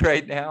music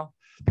right now,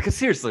 because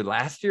seriously,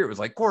 last year it was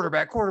like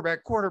quarterback.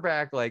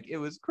 Like, it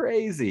was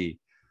crazy.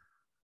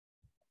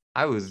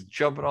 I was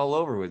jumping all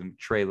over when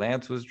Trey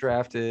Lance was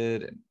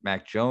drafted and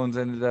Mac Jones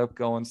ended up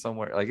going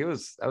somewhere. Like, that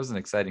was an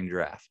exciting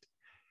draft.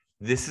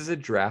 This is a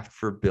draft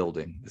for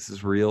building. This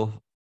is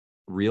real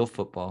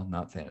football,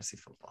 not fantasy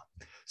football.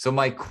 So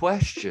my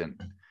question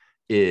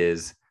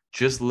is,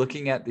 just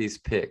looking at these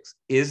picks,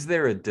 is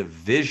there a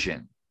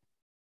division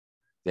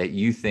that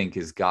you think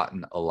has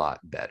gotten a lot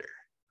better?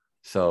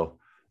 So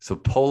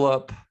pull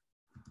up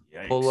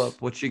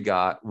what you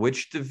got.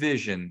 Which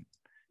division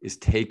is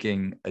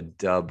taking a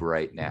dub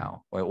right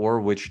now,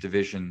 or which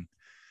division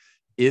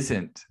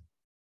isn't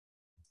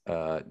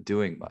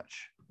doing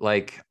much?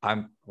 Like,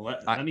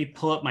 let me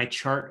pull up my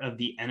chart of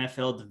the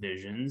NFL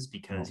divisions,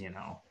 because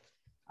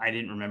I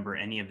didn't remember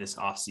any of this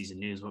offseason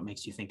news. What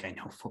makes you think I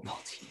know football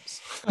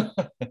teams?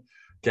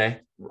 Okay.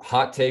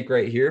 Hot take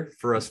right here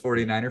for us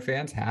 49er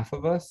fans, half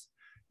of us.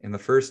 In the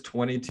first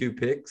 22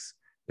 picks,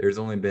 there's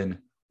only been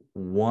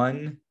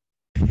one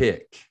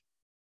pick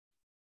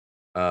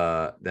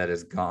that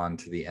has gone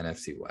to the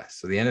NFC West.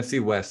 So the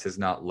NFC West has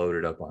not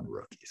loaded up on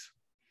rookies.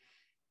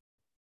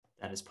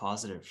 That is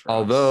positive for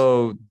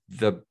Although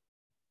the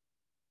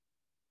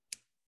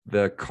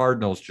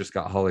Cardinals just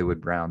got Hollywood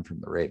Brown from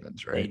the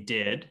Ravens, right? They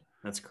did.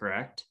 That's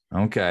correct.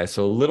 Okay,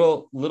 so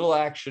little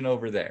action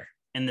over there.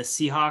 And the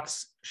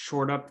Seahawks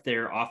shored up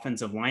their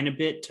offensive line a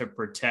bit to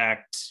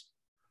protect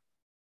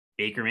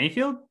Baker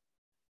Mayfield.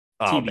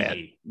 Oh, TBD.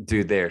 Man.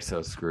 Dude, they're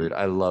so screwed.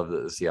 I love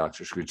that the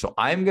Seahawks are screwed. So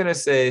I'm going to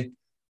say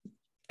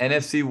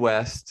NFC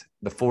West,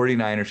 the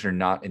 49ers are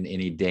not in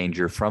any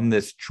danger from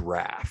this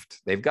draft.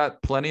 They've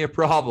got plenty of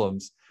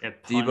problems.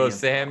 Deebo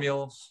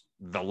Samuel,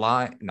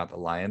 not the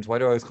Lions. Why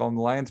do I always call them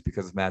the Lions?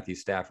 Because of Matthew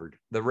Stafford.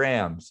 The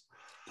Rams.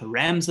 The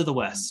Rams of the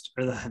West,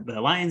 or the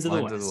Lions of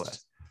the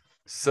West.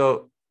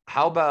 So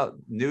how about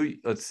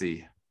let's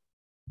see.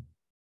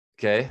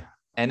 Okay.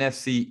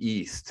 NFC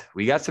East.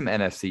 We got some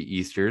NFC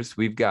Easters.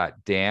 We've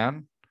got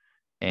Dan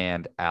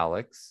and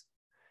Alex.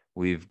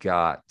 We've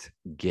got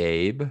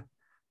Gabe.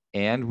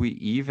 And we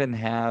even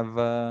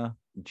have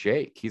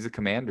Jake. He's a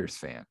Commanders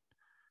fan.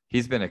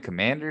 He's been a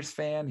Commanders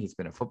fan. He's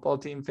been a football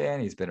team fan.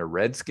 He's been a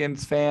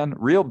Redskins fan.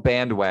 Real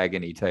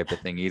bandwagon-y type of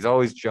thing. He's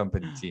always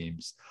jumping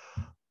teams.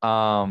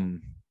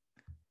 I'm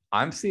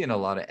seeing a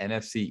lot of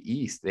NFC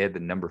East. They had the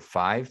number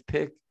 5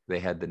 pick. They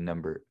had the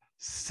number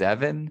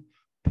 7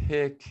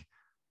 pick.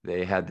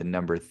 They had the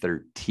number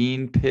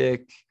 13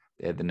 pick.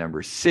 They had the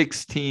number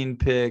 16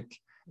 pick.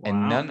 Wow.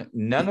 And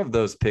none of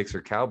those picks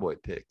are Cowboy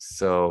picks.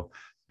 So,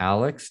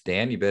 Alex,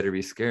 Dan, you better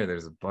be scared.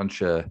 There's a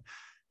bunch of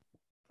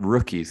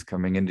rookies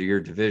coming into your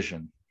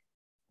division,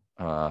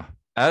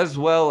 as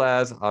well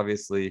as,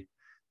 obviously,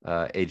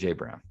 A.J.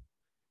 Brown.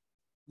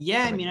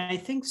 Yeah, I mean, I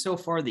think so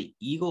far the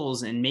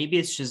Eagles, and maybe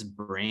it's just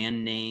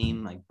brand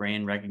name, like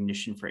brand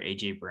recognition for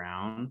A.J.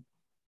 Brown.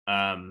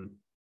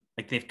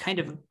 Like they've kind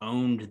of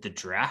owned the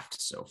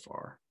draft so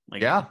far.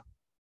 Like, yeah,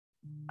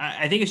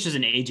 I think it's just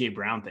an A.J.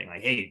 Brown thing.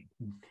 Like, hey,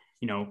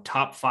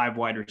 top 5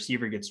 wide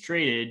receiver gets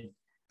traded.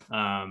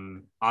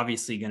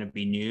 Obviously going to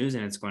be news,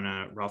 and it's going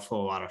to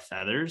ruffle a lot of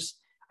feathers.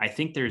 I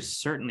think there's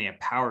certainly a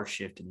power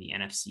shift in the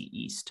NFC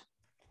East.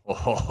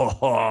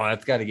 Oh,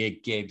 that's got to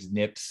get Gabe's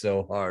nips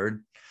so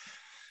hard.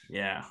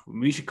 Yeah,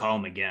 we should call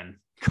him again.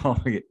 How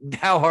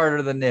hard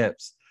are the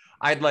nips?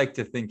 I'd like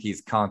to think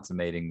he's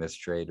consummating this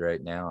trade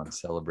right now and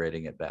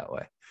celebrating it that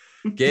way.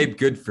 Gabe,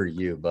 good for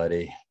you,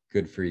 buddy.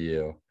 Good for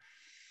you.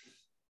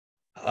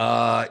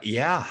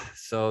 Yeah,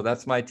 so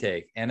that's my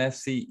take.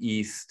 NFC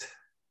East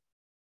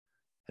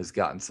has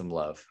gotten some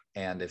love.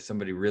 And if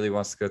somebody really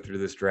wants to go through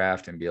this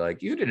draft and be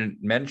like, you didn't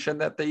mention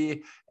that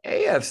the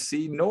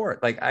AFC North,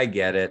 like, I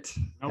get it.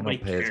 Nobody I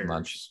don't pay cares. as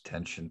much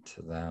attention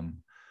to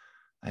them.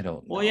 I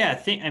don't know. Well, yeah,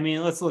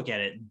 let's look at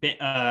it.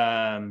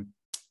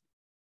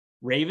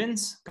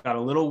 Ravens got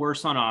a little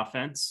worse on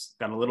offense,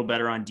 got a little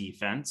better on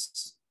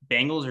defense.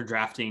 Bengals are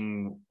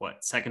drafting,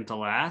 second to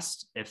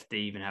last, if they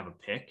even have a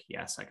pick.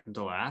 Yeah, second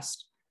to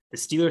last. The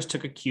Steelers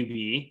took a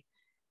QB,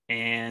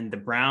 and the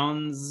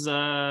Browns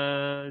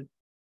got,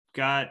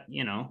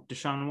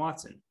 Deshaun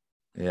Watson.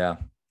 Yeah.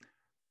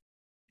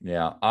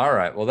 Yeah. All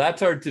right. Well,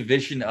 that's our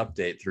division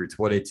update through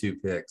 22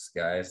 picks,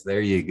 guys. There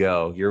you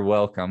go. You're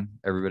welcome.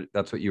 Everybody,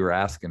 that's what you were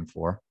asking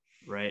for.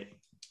 Right.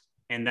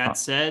 And that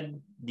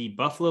said, the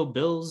Buffalo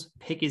Bills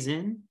pick is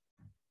in.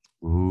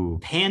 Ooh.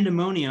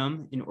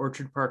 Pandemonium in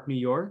Orchard Park, New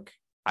York.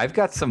 I've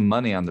got some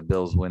money on the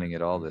Bills winning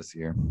it all this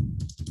year.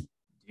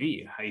 Do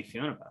you? How are you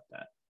feeling about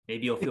that?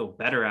 Maybe you'll feel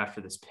better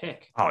after this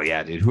pick. Oh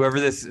yeah, dude. Whoever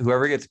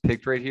gets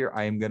picked right here,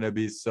 I am gonna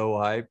be so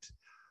hyped.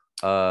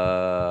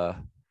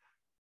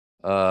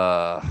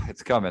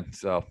 It's coming.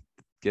 So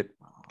get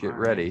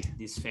ready.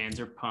 These fans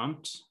are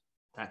pumped.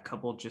 That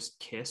couple just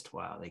kissed.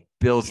 Wow.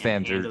 Bills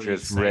fans are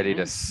just ready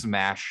to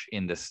smash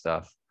into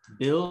stuff.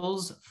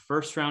 Bills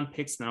first round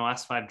picks in the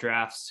last 5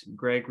 drafts: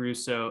 Greg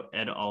Russo,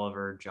 Ed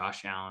Oliver,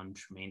 Josh Allen,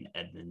 Tremaine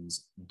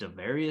Edmonds,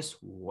 Tre'Davious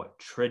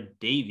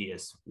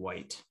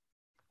White.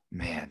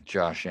 Man,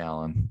 Josh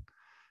Allen.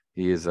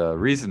 He is a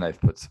reason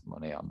I've put some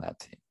money on that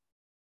team.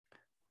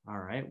 All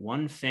right.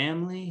 One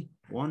family,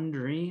 one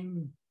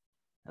dream.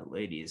 That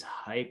lady is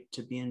hyped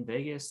to be in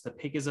Vegas. The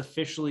pick is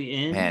officially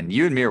in. Man,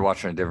 you and me are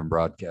watching a different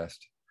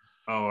broadcast.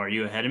 Oh, are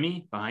you ahead of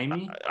me? Behind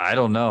me? I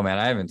don't know, man.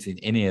 I haven't seen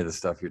any of the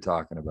stuff you're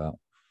talking about.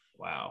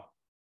 Wow.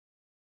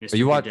 What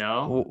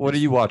are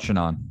you watching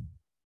on?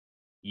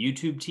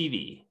 YouTube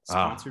TV.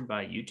 Sponsored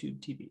by YouTube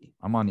TV.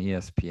 I'm on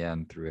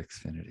ESPN through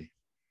Xfinity.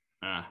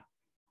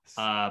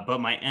 But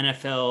my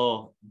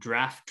NFL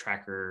draft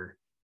tracker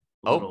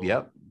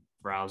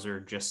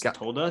browser just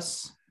told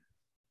us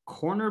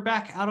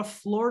cornerback out of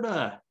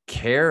Florida.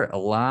 Khair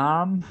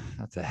Alam.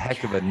 That's a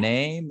heck of a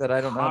name that I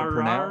don't know how to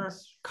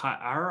pronounce.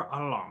 Khair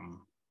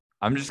Alam.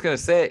 I'm just going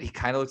to say it. He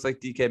kind of looks like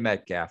DK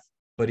Metcalf,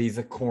 but he's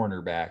a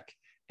cornerback.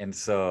 And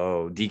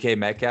so DK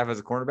Metcalf as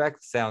a cornerback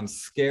sounds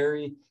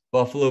scary.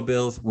 Buffalo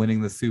Bills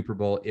winning the Super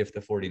Bowl if the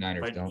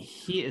 49ers don't.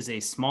 He is a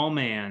small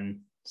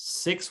man,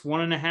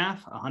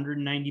 6'1.5",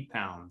 190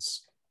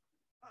 pounds.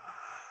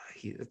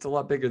 It's a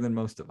lot bigger than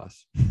most of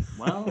us.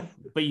 Well,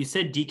 but you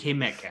said DK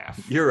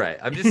Metcalf. You're right.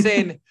 I'm just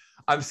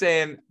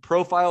saying,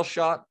 profile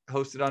shot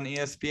hosted on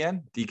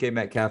ESPN, DK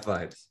Metcalf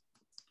vibes.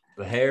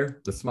 The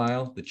hair, the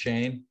smile, the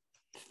chain.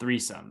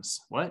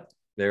 Threesomes. What?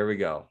 There we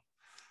go.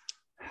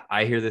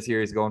 I hear this year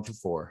he's going for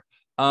 4.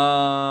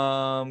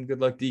 Good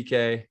luck,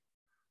 DK.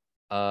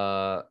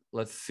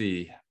 Let's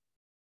see.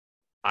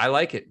 I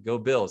like it. Go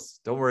Bills.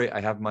 Don't worry. I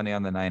have money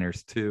on the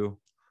Niners too.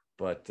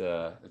 But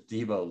if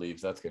Deebo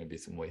leaves, that's going to be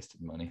some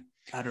wasted money.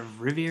 Out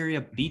of Riviera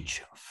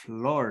Beach,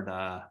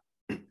 Florida.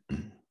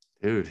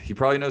 Dude, he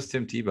probably knows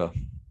Tim Tebow.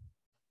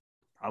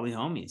 Probably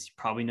homies. He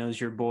probably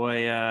knows your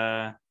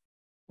boy,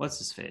 what's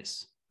his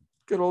face?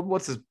 Good old,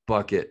 what's his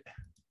bucket?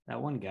 That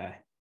one guy.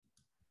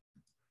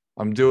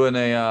 I'm doing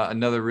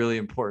another really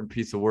important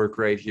piece of work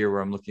right here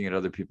where I'm looking at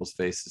other people's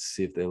faces to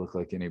see if they look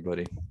like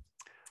anybody.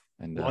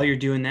 And while you're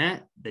doing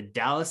that, the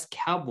Dallas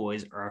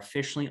Cowboys are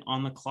officially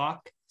on the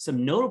clock.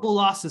 Some notable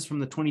losses from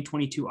the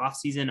 2022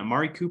 offseason: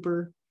 Amari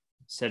Cooper,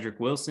 Cedric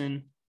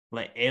Wilson,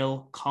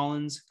 Lael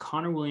Collins,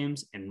 Connor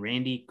Williams, and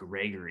Randy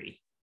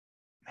Gregory.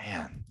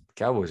 Man,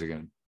 Cowboys are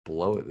going to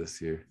blow it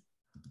this year.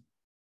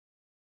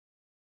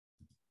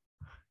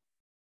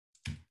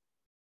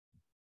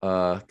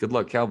 Good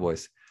luck,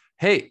 Cowboys.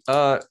 Hey,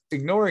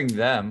 ignoring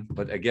them,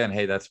 but again,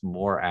 hey, that's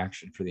more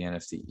action for the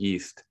NFC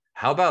East.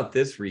 How about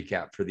this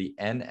recap for the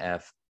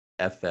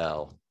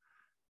NFL?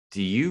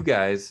 Do you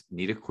guys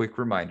need a quick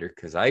reminder?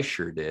 Because I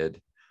sure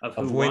did. Of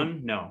who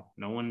won? No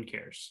one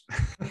cares.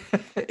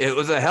 It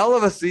was a hell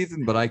of a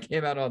season, but I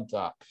came out on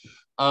top.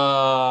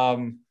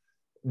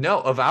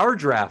 No, of our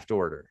draft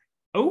order.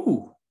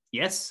 Oh,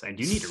 yes, I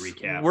do need a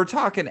recap. We're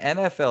talking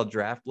NFL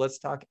draft. Let's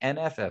talk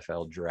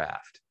NFFL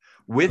draft.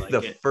 With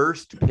the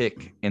first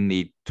pick in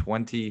the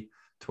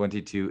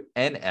 2022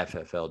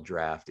 NFFL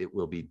draft, it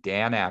will be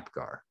Dan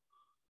Apgar.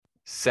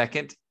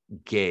 Second,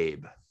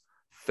 Gabe.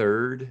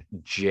 Third,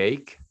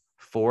 Jake.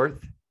 Fourth,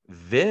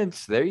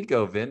 Vince. There you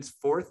go, Vince.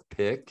 Fourth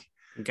pick.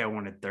 I think I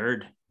wanted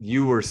third.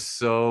 You were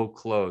so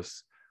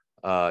close.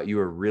 You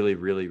were really,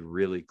 really,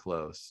 really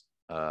close.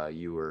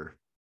 You were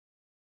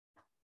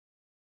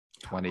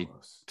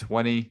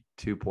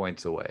 22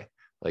 points away,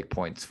 like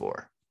points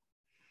for.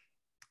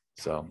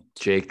 So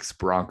Jake's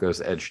Broncos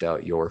edged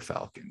out your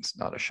Falcons.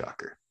 Not a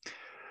shocker.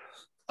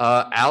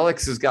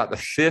 Alex has got the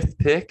fifth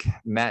pick.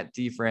 Matt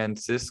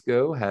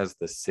DeFrancisco has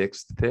the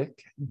sixth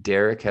pick.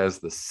 Derek has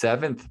the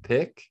seventh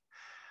pick.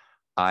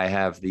 I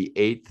have the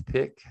eighth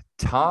pick.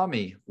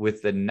 Tommy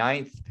with the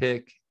ninth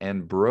pick,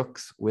 and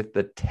Brooks with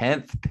the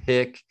 10th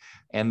pick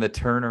and the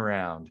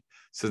turnaround.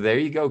 So there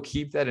you go.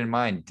 Keep that in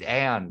mind.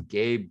 Dan,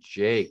 Gabe,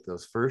 Jake,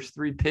 those first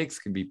three picks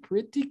can be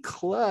pretty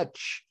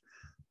clutch.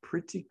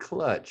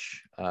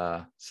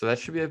 So that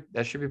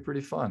should be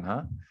pretty fun,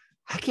 huh?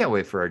 I can't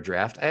wait for our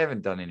draft. I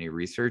haven't done any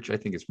research. I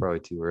think it's probably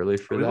too early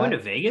for that. Are we going to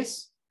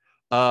Vegas?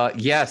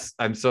 Yes.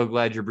 I'm so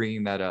glad you're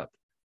bringing that up.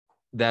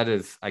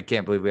 I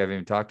can't believe we haven't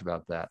even talked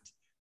about that.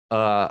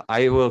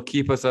 I will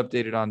keep us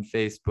updated on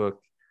Facebook.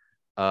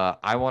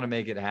 I want to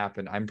make it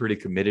happen. I'm pretty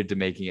committed to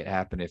making it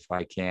happen if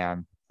I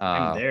can.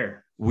 I'm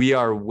there. We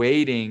are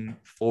waiting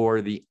for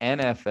the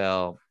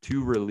NFL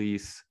to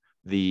release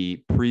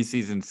the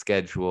preseason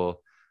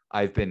schedule.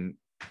 I've been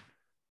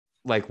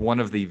like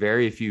one of the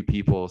very few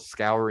people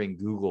scouring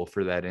Google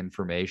for that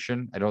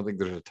information. I don't think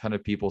there's a ton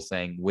of people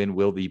saying, when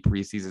will the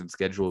preseason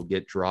schedule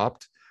get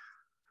dropped?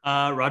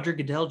 Roger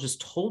Goodell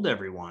just told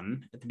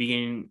everyone at the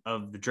beginning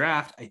of the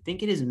draft, I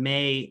think it is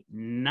May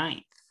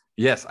 9th.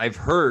 Yes, I've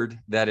heard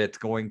that it's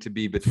going to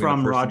be between from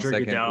the first Roger and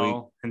second Goodell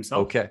week.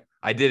 himself. Okay.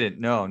 I didn't.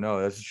 No,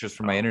 that's just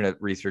from my internet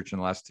research in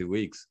the last 2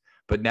 weeks.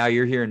 But now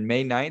you're hearing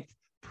May 9th,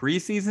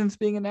 preseason's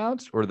being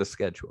announced, or the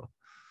schedule?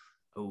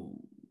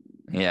 Oh.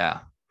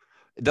 Yeah.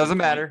 It doesn't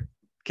matter.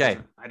 Okay.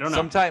 I don't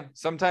know.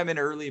 Sometime in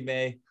early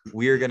May,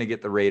 we are going to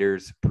get the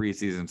Raiders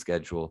preseason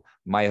schedule.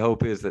 My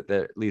hope is that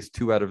at least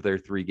 2 out of their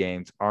 3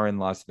 games are in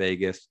Las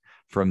Vegas.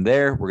 From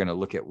there, we're going to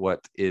look at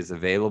what is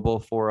available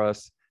for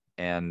us,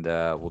 and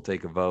we'll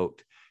take a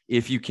vote.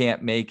 If you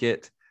can't make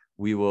it,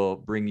 we will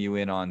bring you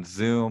in on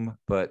Zoom,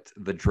 but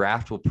the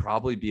draft will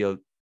probably be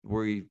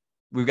we've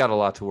got a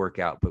lot to work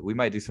out, but we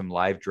might do some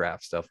live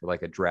draft stuff with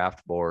like a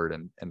draft board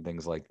and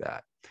things like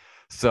that.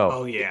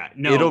 So, we got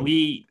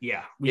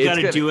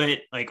to do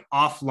it like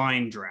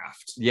offline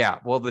draft. Yeah.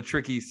 Well, the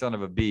tricky son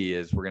of a bee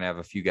is we're going to have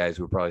a few guys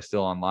who are probably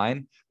still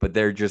online, but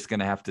they're just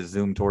going to have to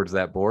Zoom towards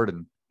that board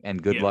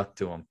and good luck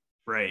to them.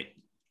 Right.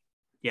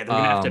 Yeah. They're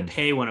going to have to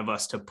pay one of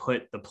us to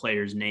put the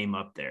player's name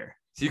up there.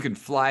 So you can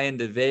fly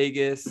into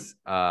Vegas.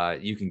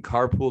 You can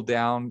carpool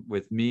down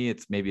with me.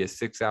 It's maybe a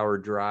 6-hour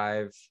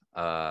drive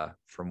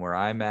from where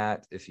I'm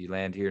at. If you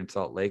land here in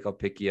Salt Lake, I'll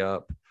pick you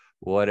up.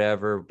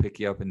 Whatever, pick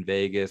you up in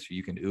Vegas. Or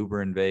you can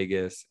Uber in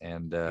Vegas,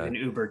 and you can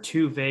Uber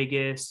to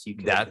Vegas. You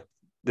can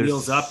there's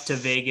wheels up to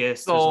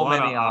Vegas. So there's a lot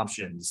many of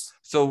options.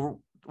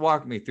 So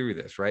walk me through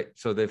this, right?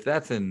 So if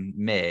that's in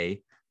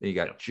May, then you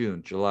got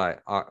June, July.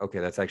 Okay,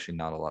 that's actually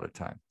not a lot of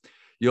time.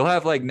 You'll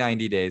have like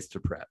 90 days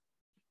to prep.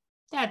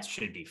 That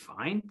should be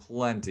fine.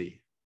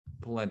 Plenty.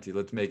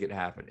 Let's make it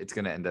happen. It's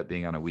going to end up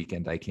being on a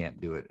weekend. I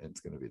can't do it. It's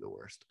going to be the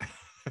worst.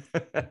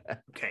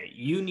 Okay.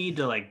 You need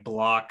to like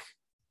block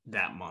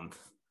that month.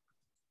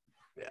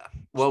 Yeah.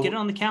 Well, just get it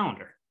on the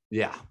calendar.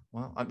 Yeah.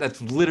 Well,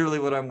 that's literally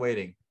what I'm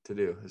waiting to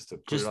do, is to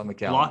put it on the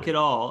calendar. Block it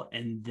all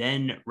and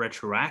then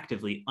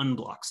retroactively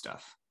unblock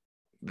stuff.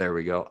 There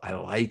we go. I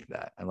like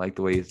that. I like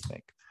the way you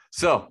think.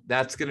 So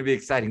that's going to be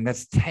exciting.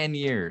 That's 10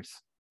 years.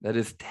 That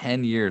is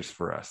 10 years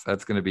for us.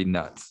 That's going to be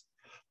nuts.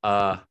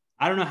 I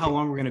don't know how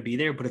long we're going to be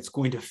there, but it's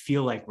going to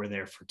feel like we're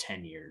there for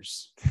 10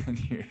 years. 10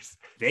 years.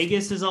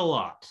 Vegas is a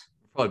lot.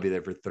 We'll probably be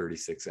there for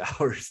 36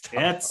 hours.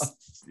 That's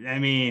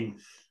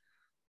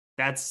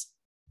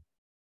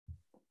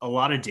a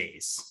lot of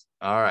days.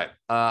 All right.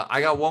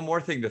 I got one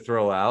more thing to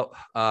throw out,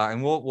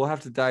 and we'll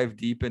have to dive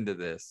deep into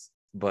this,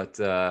 but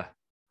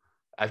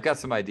I've got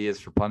some ideas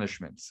for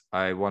punishments.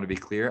 I want to be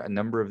clear. A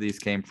number of these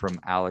came from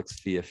Alex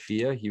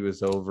Fiafia. He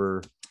was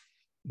over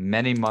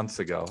many months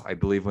ago, I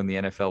believe when the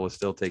NFL was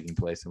still taking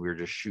place and we were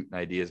just shooting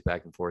ideas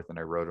back and forth and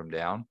I wrote them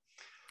down.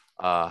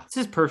 This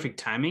is perfect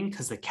timing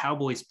because the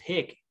Cowboys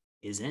pick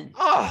is in.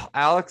 Oh,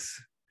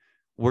 Alex,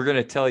 we're going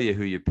to tell you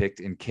who you picked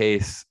in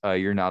case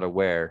you're not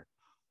aware.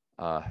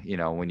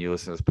 When you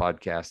listen to this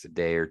podcast a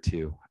day or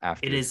two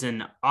after. It is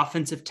an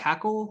offensive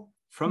tackle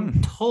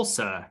from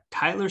Tulsa,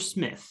 Tyler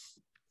Smith.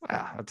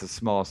 Wow, that's a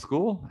small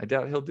school. I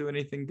doubt he'll do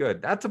anything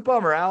good. That's a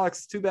bummer,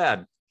 Alex. Too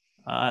bad.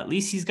 At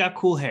least he's got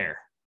cool hair.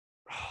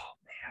 Oh,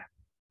 man.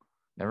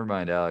 Never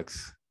mind,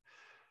 Alex.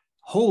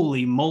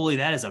 Holy moly,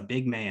 that is a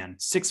big man.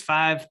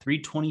 6'5",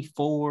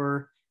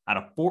 324 out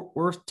of Fort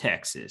Worth,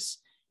 Texas.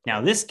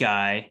 Now, this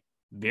guy,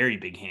 very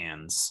big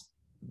hands.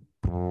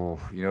 Oh,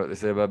 you know what they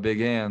say about big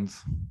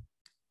hands?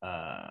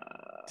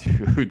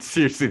 Dude,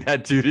 seriously,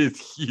 that dude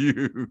is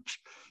huge.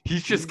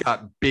 He's just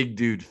got big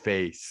dude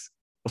face.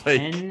 Like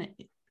 10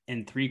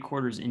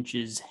 3/4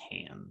 inches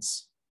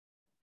hands.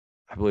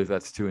 I believe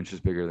that's 2 inches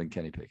bigger than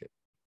Kenny Pickett.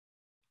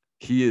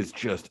 He is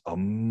just a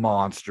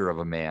monster of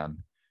a man.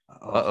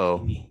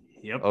 Uh-oh.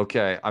 Yep.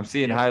 Okay, I'm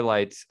seeing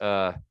highlights.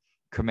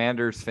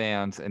 Commanders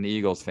fans and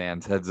Eagles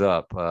fans, heads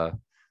up.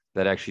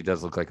 That actually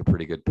does look like a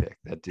pretty good pick.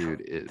 That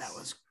dude is.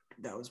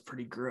 That was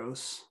pretty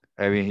gross.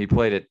 I mean, he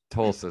played at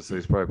Tulsa, so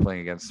he's probably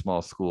playing against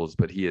small schools,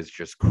 but he is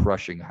just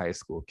crushing high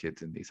school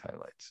kids in these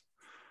highlights.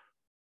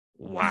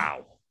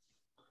 Wow.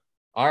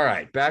 All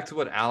right, back to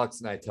what Alex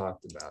and I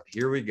talked about.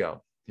 Here we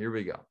go.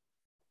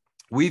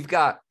 I've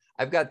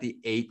got the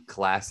 8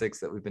 classics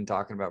that we've been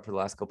talking about for the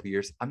last couple of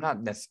years. I'm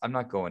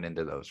not going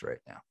into those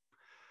right now.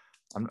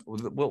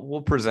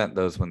 We'll present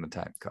those when the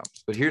time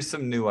comes. But here's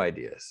some new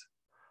ideas.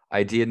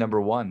 Idea number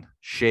 1: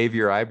 shave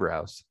your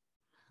eyebrows.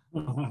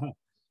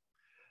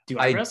 Do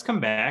eyebrows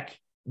come back?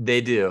 They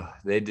do.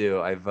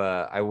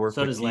 I work.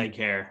 So does leg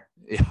hair.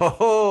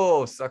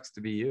 Oh, sucks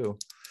to be you.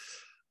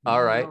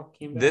 All right.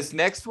 This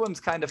next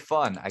one's kind of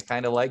fun. I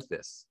kind of like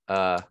this.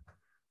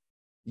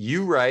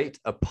 You write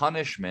a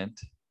punishment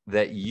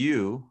that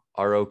you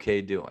are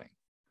okay doing,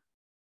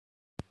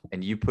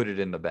 and you put it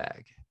in the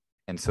bag,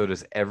 and so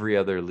does every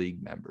other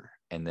league member.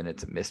 And then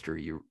it's a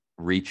mystery. You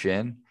reach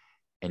in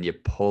and you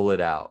pull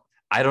it out.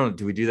 I don't know.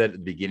 Do we do that at the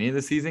beginning of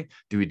the season?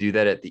 Do we do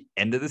that at the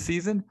end of the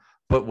season?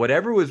 But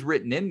whatever was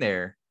written in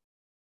there,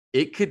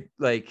 it could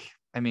it's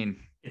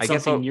I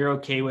guess something you're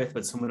okay with,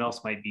 but someone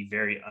else might be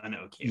very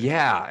unokay with.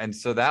 Yeah. And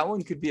so that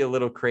one could be a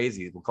little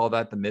crazy. We'll call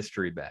that the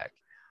mystery bag.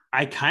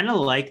 I kind of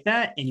like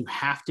that. And you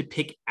have to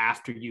pick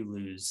after you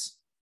lose.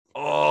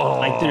 Oh,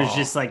 like there's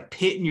just like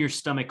pit in your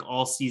stomach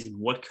all season.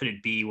 What could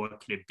it be? What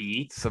could it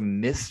be?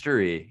 Some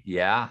mystery.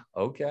 Yeah.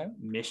 Okay.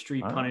 Mystery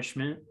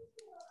punishment.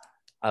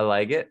 I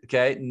like it.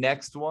 Okay.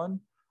 Next one.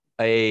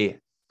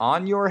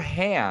 On your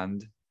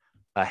hand,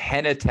 a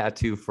henna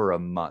tattoo for a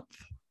month.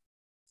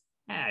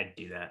 I'd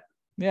do that.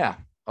 Yeah.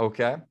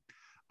 Okay.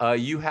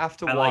 You have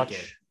to watch. Like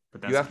it,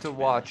 but you have to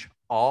watch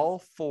all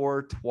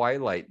 4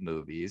 Twilight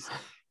movies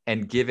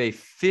and give a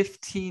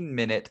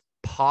 15-minute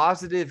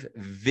positive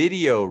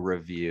video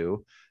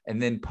review,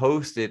 and then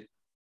post it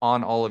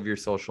on all of your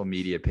social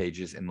media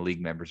pages. And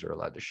league members are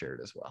allowed to share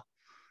it as well.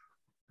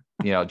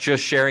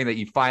 Just sharing that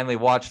you finally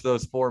watched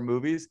those 4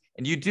 movies,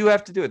 and you do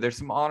have to do it. There's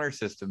some honor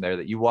system there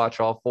that you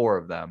watch all 4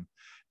 of them.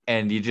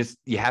 And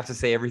you have to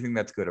say everything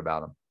that's good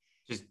about him.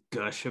 Just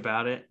gush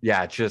about it.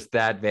 Yeah, just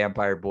that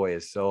vampire boy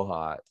is so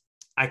hot.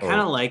 I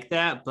kind of like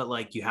that, but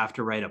like you have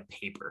to write a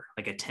paper,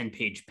 like a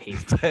 10-page paper.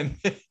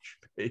 10-page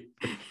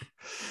paper.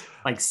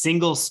 Like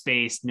single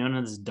spaced, none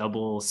of this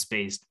double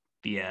spaced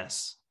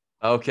BS.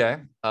 Okay.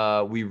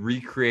 We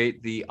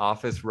recreate the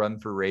office run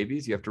for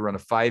rabies. You have to run a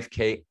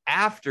 5K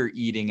after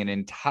eating an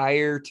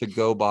entire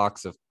to-go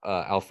box of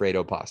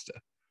Alfredo pasta.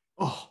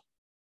 Oh.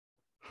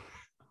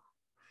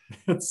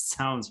 That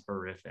sounds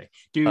horrific,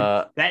 dude.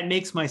 That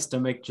makes my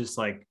stomach just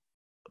like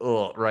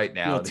right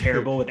now feel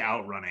terrible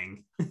without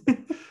running.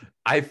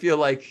 I feel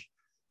like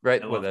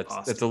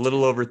that's a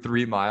little over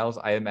 3 miles.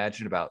 I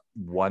imagine about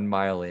 1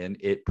 mile in,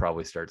 it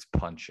probably starts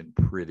punching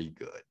pretty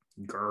good.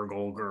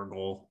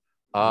 Gurgle.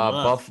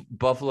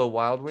 Buffalo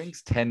Wild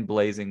Wings, 10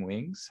 blazing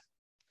wings.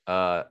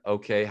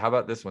 Okay, how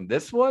about this one?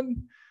 This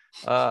one,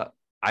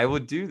 I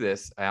would do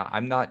this.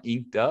 I'm not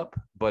inked up,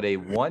 but a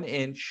 1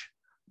 inch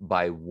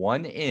by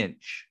 1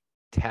 inch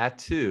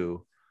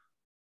tattoo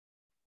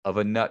of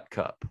a nut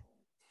cup.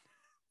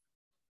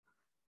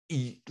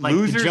 Like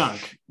losers, the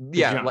junk.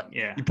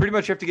 You pretty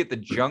much have to get the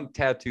junk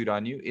tattooed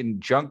on you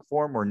in junk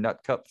form or nut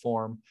cup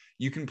form.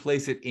 You can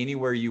place it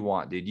anywhere you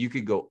want, dude. You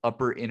could go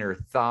upper inner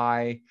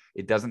thigh.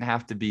 It doesn't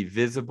have to be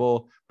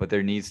visible, but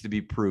there needs to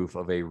be proof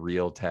of a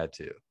real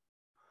tattoo.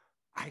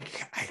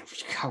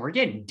 We're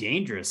getting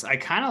dangerous. I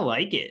kind of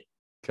like it.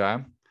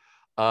 Okay.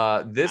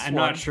 I'm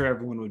not sure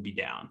everyone would be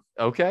down.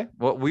 Okay.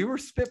 Well, we were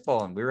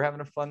spitballing. We were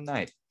having a fun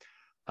night.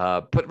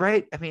 But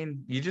right, I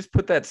mean, you just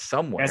put that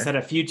somewhere. I said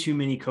a few too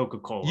many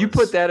Coca-Colas. You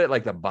put that at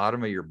like the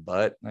bottom of your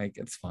butt. Like,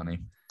 it's funny.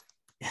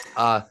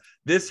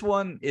 This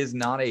one is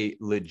not a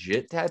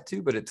legit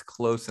tattoo, but it's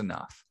close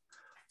enough.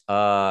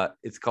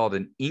 It's called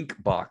an ink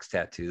box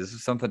tattoo. This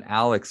is something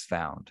Alex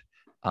found.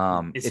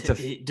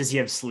 Does he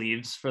have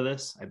sleeves for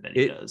this? I bet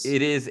he does.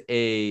 It is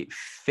a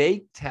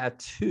fake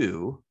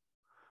tattoo,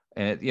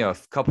 and a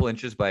couple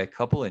inches by a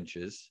couple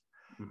inches.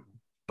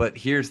 But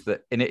here's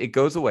and it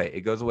goes away.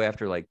 It goes away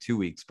after like 2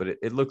 weeks, but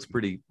it looks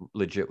pretty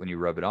legit when you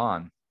rub it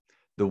on.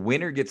 The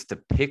winner gets to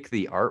pick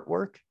the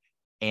artwork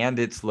and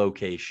its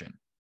location.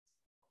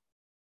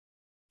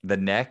 The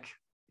neck,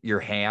 your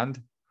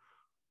hand,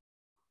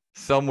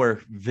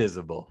 somewhere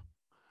visible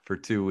for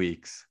 2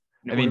 weeks.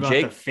 No, what about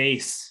Jake, the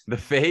face. The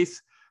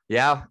face?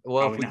 Yeah.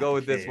 Well, Probably if we go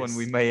with this one,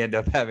 we may end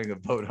up having a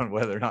vote on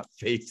whether or not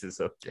face is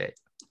okay.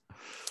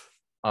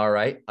 All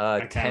right.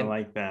 I kind of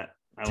like that.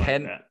 I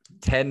like that.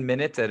 10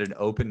 minutes at an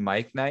open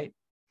mic night.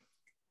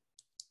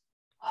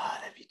 Oh,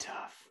 that'd be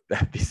tough.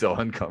 That'd be so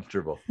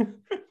uncomfortable.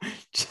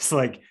 Just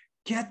like,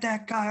 get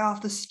that guy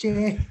off the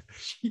stage.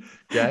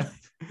 Yeah.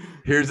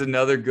 Here's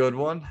another good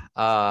one.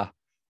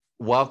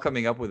 While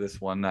coming up with this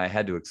one, I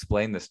had to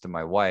explain this to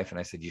my wife, and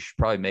I said, you should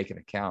probably make an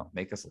account,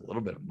 make us a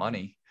little bit of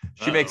money.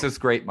 She makes us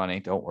great money.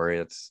 Don't worry.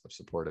 It's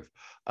supportive.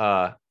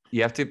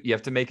 You have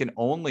to make an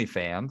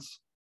OnlyFans.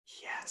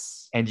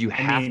 Yes. And you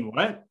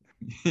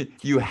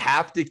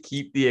have to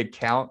keep the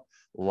account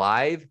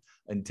live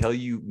until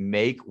you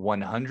make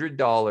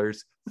 $100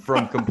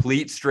 from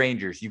complete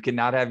strangers. You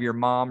cannot have your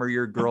mom or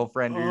your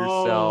girlfriend or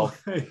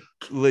yourself.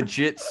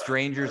 Legit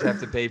strangers have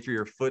to pay for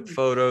your foot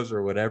photos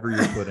or whatever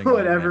you're putting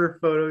whatever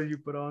photos you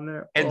put on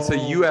there. And so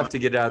you have to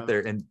get out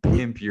there and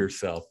pimp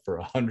yourself for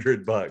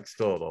 $100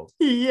 total.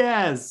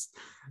 Yes.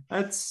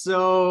 That's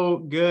so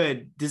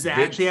good. Does it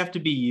actually have to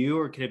be you,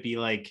 or could it be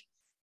like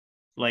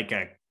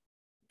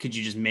could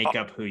you just make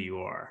up who you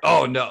are?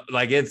 Oh no.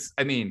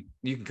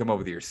 You can come up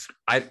with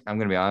I'm going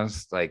to be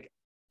honest.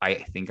 I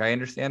think I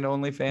understand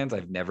OnlyFans.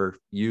 I've never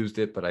used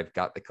it, but I've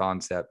got the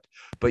concept.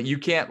 But you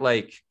can't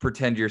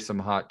pretend you're some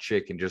hot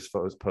chick and just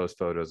post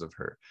photos of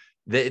her.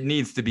 It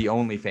needs to be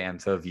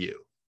OnlyFans of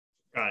you.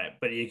 Got it.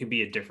 But it could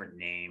be a different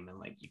name, and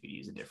you could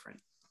use a different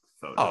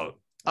photo.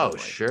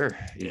 Sure.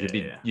 You could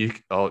be. You.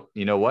 Oh,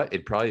 you know what?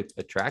 It'd probably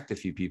attract a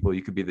few people.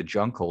 You could be the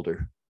junk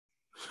holder.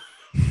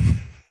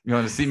 You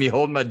want to see me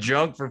hold my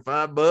junk for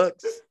 $5?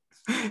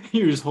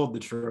 You just hold the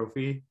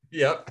trophy.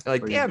 Yep.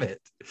 Damn it.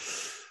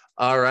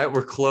 All right,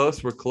 we're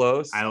close.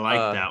 I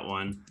like that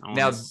one.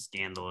 Now,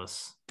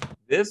 scandalous.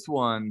 This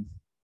one.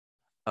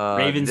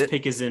 Ravens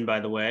pick is in,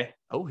 by the way.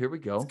 Oh, here we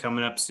go. It's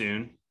coming up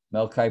soon.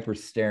 Mel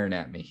Kiper's staring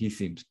at me. He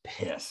seems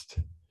pissed.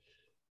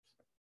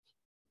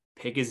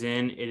 Pick is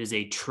in. It is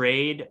a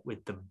trade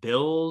with the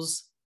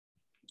Bills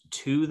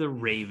to the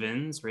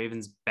Ravens.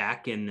 Ravens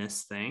back in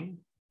this thing.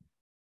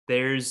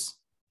 There's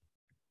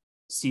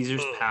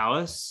Caesar's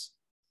Palace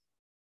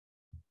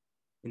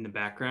in the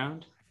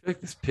background. I feel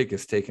like this pick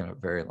has taken a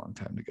very long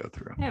time to go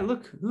through. Yeah,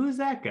 look, who is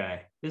that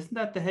guy? Isn't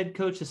that the head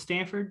coach of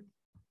Stanford?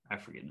 I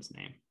forget his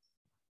name.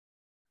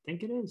 I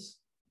think it is.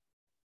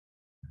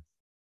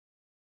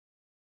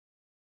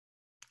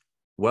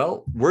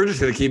 Well, we're just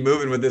going to keep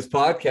moving with this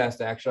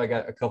podcast. Actually, I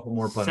got a couple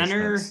more punishments.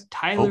 Center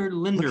Tyler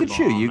Linderbaum. Look at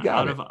you. You got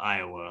out of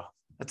Iowa.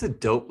 That's a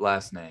dope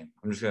last name.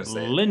 I'm just going to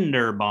say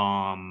Linderbaum.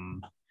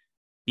 Baum.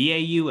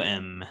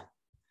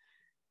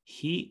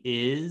 He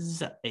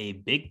is a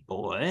big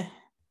boy.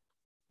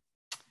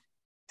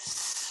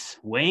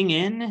 Weighing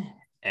in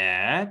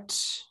at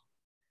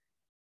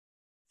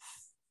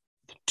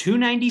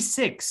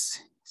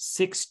 296,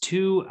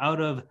 6'2"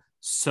 out of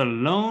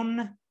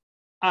Salone,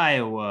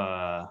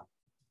 Iowa.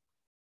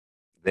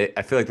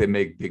 I feel like they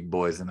make big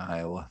boys in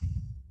Iowa.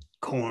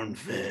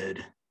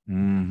 Corn-fed.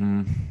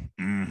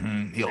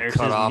 Mm-hmm. He'll There's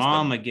cut his off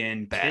mom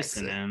again,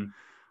 kissing him.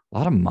 A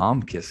lot of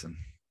mom kissing.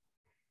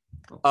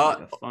 Like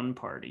a fun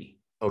party.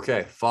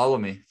 Okay, follow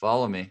me.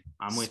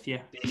 I'm with you.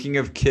 Speaking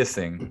of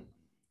kissing,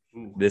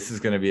 this is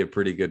going to be a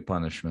pretty good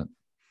punishment.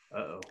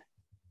 Uh-oh.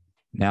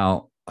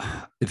 Now,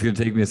 it's going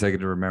to take me a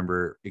second to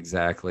remember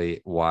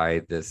exactly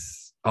why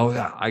this. Oh,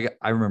 yeah,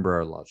 I remember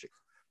our logic.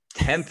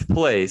 10th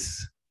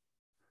place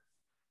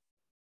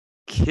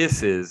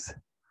kisses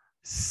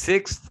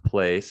 6th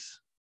place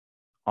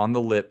on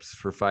the lips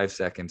for 5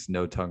 seconds,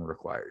 no tongue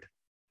required.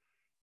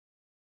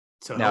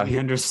 So now we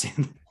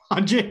understand the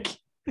logic.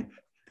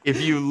 If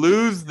you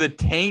lose the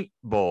taint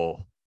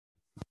bowl,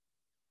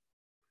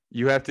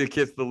 you have to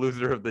kiss the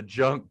loser of the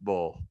junk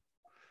bowl.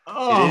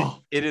 Oh,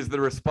 it is the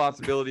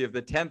responsibility of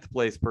the 10th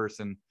place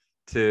person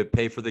to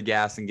pay for the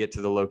gas and get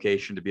to the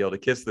location to be able to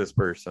kiss this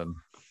person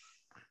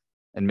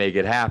and make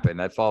it happen.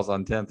 That falls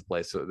on 10th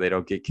place, so they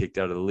don't get kicked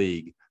out of the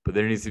league. But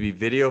there needs to be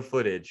video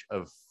footage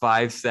of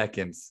 5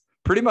 seconds,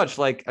 pretty much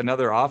like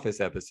another Office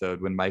episode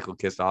when Michael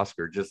kissed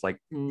Oscar, just like,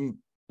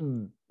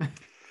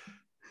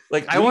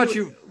 I want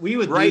you. We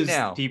would right lose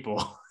now,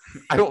 people.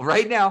 I will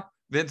right now,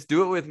 Vince.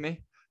 Do it with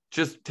me.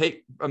 Just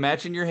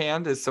imagine your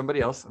hand as somebody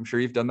else. I'm sure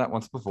you've done that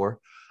once before.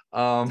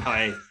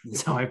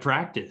 That's how I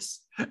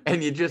practice.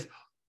 And you just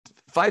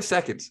 5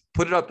 seconds.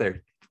 Put it up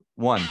there.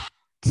 1,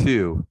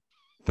 2,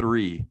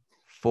 3,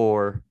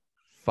 4,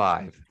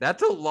 5.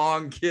 That's a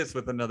long kiss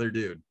with another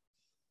dude.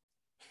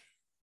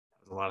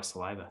 That was a lot of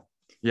saliva.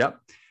 Yep.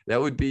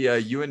 That would be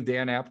you and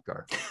Dan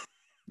Apgar.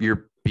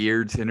 Your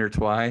beards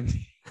intertwined.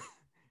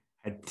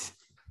 I'd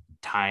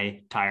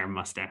tie our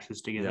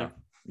mustaches together.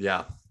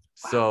 Yeah.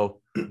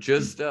 So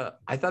just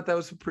I thought that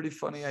was a pretty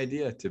funny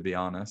idea, to be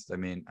honest. I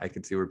mean, I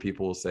can see where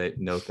people will say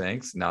no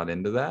thanks, not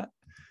into that.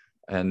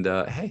 And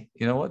hey,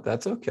 you know what?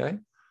 That's okay.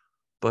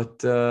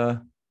 But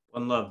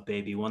one love,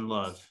 baby, one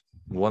love.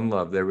 One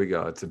love. There we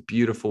go. It's a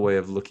beautiful way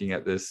of looking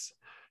at this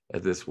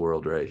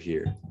world right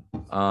here.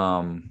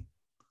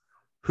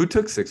 Who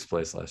took 6th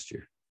place last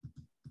year?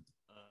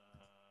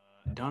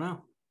 I don't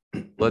know.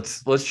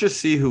 Let's just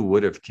see who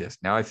would have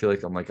kissed. Now I feel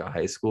like I'm like a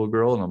high school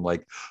girl, and I'm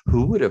like,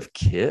 who would have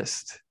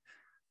kissed?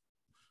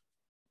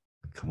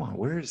 Come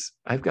on,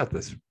 I've got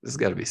this. This has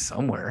got to be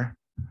somewhere.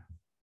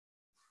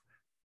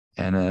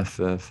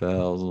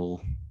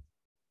 NFL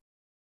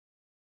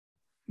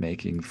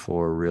making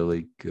for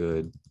really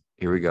good.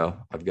 Here we go.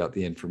 I've got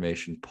the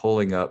information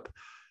pulling up.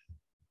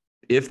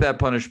 If that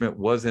punishment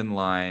was in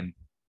line,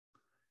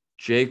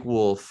 Jake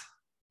Wolf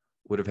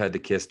would have had to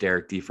kiss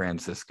Derek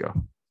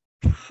DeFrancisco.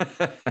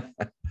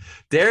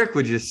 Derek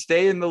would just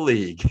stay in the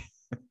league.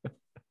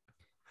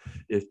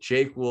 If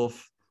Jake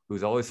Wolf,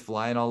 who's always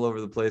flying all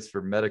over the place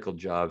for medical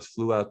jobs,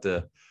 flew out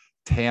to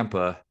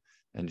Tampa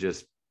and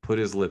just put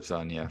his lips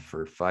on you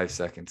for 5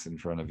 seconds in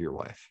front of your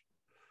wife.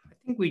 I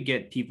think we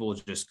get people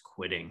just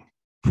quitting.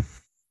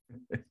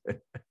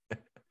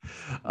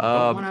 I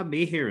don't want to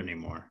be here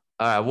anymore.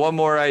 One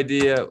more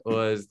idea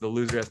was the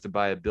loser has to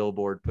buy a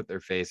billboard, put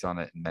their face on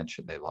it, and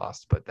mention they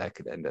lost, but that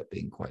could end up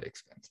being quite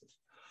expensive.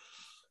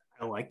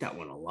 I like that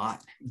one a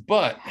lot.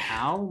 But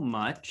how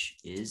much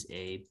is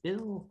a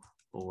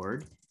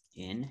billboard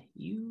in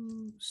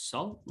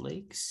Salt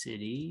Lake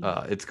City?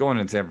 It's going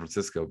in San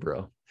Francisco,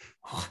 bro.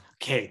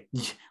 Okay,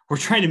 we're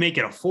trying to make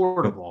it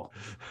affordable.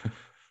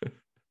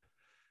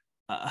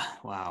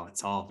 Wow,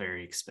 it's all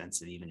very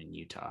expensive, even in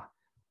Utah.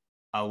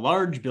 A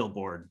large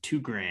billboard,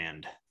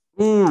 $2,000.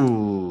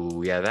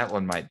 Ooh, yeah, that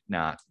one might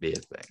not be a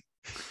thing.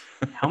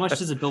 How much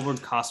does a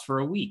billboard cost for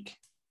a week?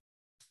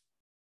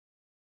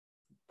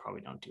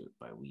 Probably don't do it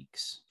by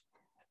weeks.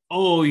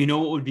 Oh, you know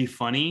what would be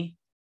funny?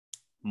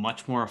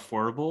 Much more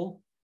affordable.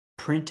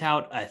 Print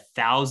out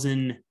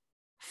 1,000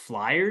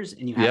 flyers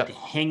and you have to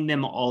hang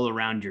them all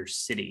around your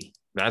city.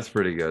 That's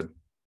pretty good.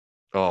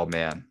 Oh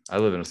man, I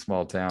live in a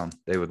small town.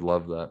 They would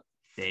love that.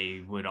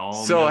 They would all.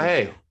 So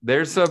hey,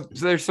 there's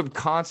some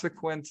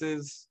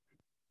consequences.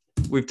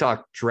 We've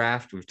talked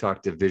draft, we've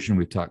talked division,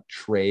 we've talked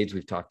trades,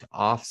 we've talked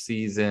off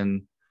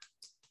season.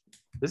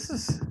 This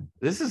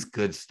is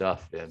good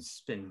stuff, man.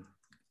 It's been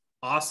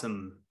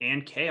awesome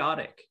and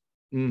chaotic.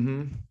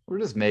 We're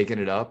just making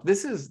it up.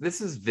 This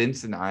is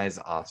Vince and I's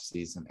off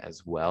season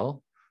as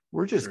well.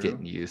 We're just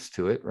getting used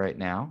to it right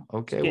now.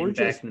 Okay, we're back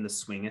just into the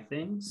swing of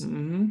things.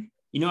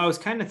 You know, I was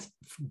kind of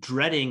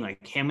dreading,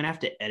 like, hey, I'm gonna have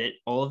to edit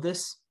all of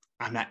this.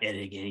 I'm not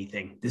editing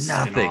anything. This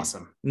has been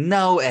awesome.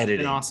 No editing.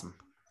 It's been awesome.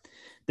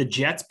 The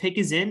Jets pick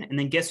is in, and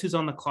then guess who's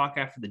on the clock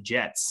after the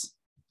Jets?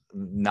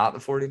 Not the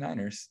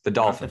 49ers. The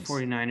Dolphins. Not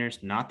the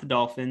 49ers, not the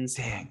Dolphins.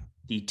 Dang.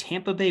 The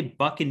Tampa Bay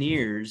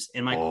Buccaneers.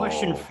 And my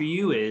question for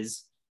you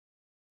is,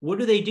 what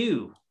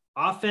do?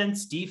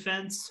 Offense,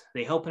 defense?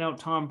 They helping out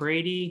Tom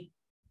Brady?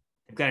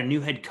 They've got a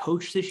new head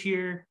coach this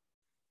year.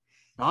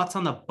 Thoughts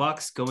on the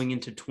Bucs going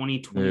into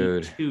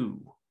 2022?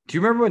 Dude. Do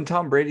you remember when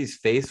Tom Brady's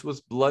face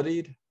was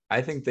bloodied?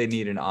 I think they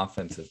need an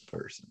offensive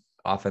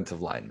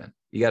lineman.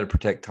 You got to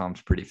protect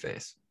Tom's pretty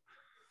face.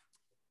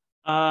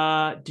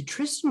 Did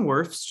Tristan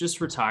Wirfs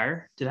just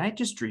retire? Did I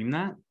just dream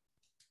that?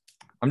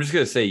 I'm just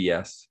going to say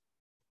yes.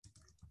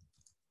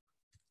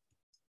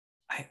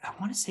 I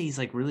want to say he's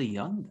like really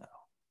young though.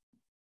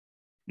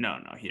 No,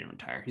 he didn't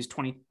retire. He's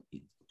 20.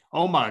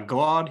 Oh my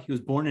God. He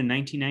was born in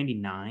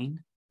 1999.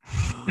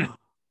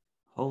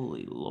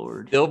 Holy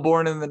Lord. Still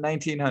born in the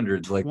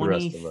 1900s like the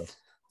rest of us.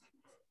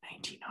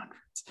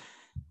 1900s.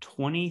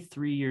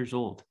 23 years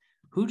old.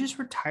 Who just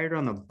retired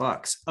on the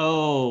Bucs?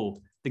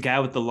 Oh, the guy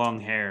with the long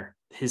hair.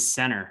 His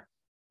center.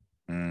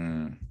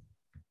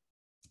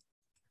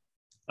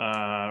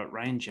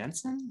 Ryan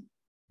Jensen?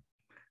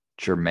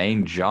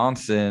 Jermaine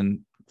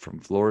Johnson from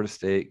Florida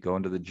State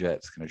going to the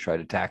Jets. Going to try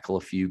to tackle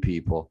a few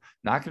people.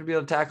 Not going to be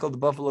able to tackle the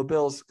Buffalo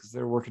Bills because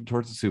they're working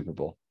towards the Super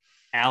Bowl.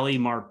 Ali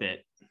Marpet.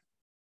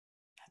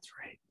 That's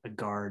right. A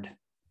guard.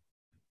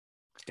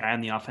 Guy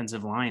on the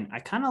offensive line. I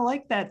kind of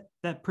like that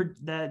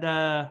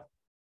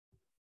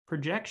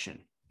projection.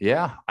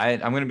 Yeah, I'm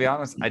going to be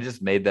honest. I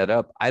just made that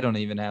up. I don't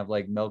even have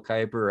like Mel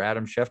Kiper or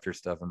Adam Schefter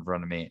stuff in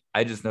front of me.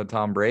 I just know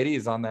Tom Brady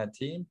is on that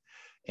team,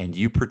 and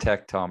you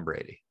protect Tom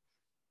Brady.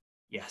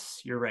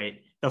 Yes, you're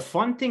right. The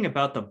fun thing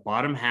about the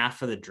bottom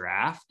half of the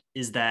draft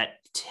is that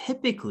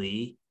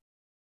typically,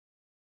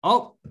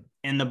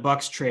 and the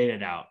Bucs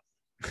traded out.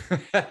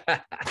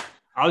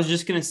 I was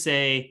just going to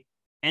say,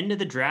 end of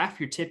the draft,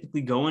 you're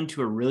typically going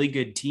to a really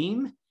good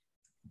team.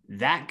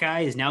 That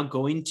guy is now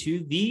going to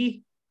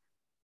the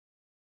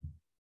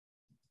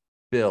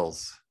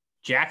Bills.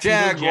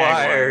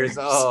 Jaguars.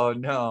 Oh,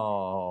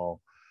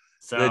 no.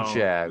 So the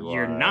Jaguars.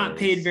 You're not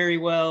paid very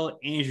well,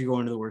 and you're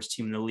going to the worst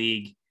team in the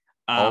league.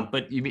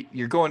 But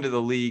you're going to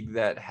the league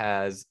that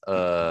has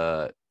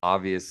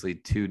obviously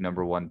 2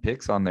 number 1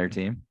 picks on their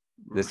team.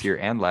 this year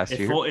and last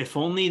year. If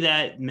only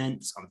that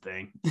meant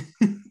something.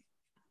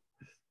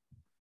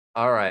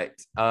 All right.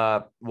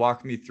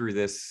 Walk me through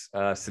this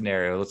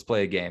scenario. Let's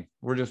play a game.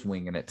 We're just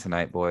winging it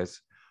tonight,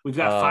 boys. We've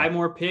got 5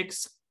 more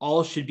picks.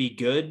 All should be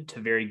good to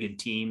very good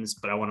teams,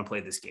 but I want to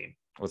play this game.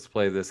 Let's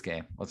play this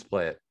game. Let's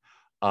play it.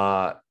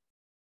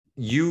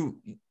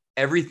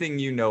 Everything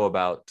you know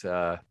about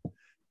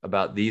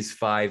these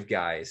 5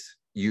 guys,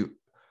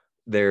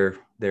 they're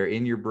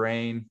in your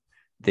brain.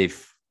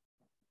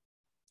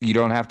 You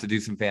don't have to do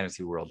some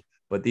fantasy world,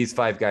 but these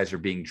 5 guys are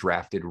being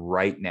drafted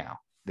right now.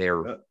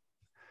 They're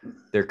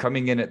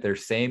coming in at their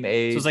same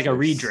age. So it's like a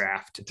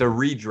redraft. It's a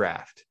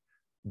redraft.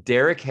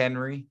 Derrick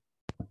Henry,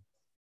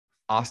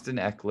 Austin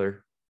Eckler.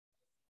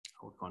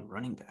 Oh, we're going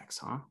running backs,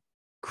 huh?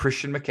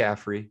 Christian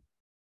McCaffrey,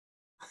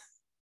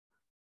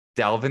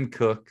 Dalvin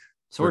Cook.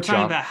 So we're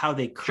talking about how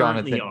they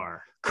currently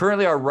are.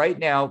 Currently are right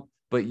now,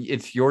 but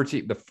it's your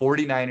team. The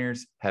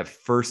 49ers have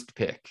first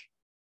pick.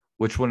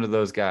 Which one of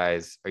those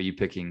guys are you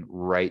picking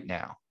right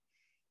now?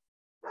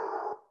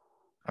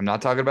 I'm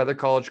not talking about their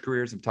college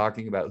careers. I'm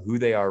talking about who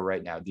they are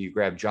right now. Do you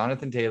grab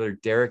Jonathan Taylor,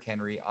 Derrick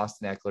Henry,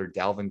 Austin Eckler,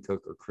 Dalvin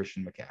Cook, or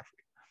Christian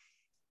McCaffrey?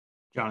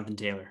 Jonathan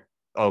Taylor.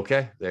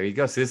 Okay, there you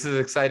go. So this is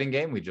an exciting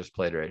game we just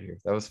played right here.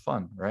 That was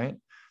fun, right?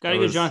 Got to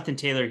go Jonathan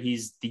Taylor.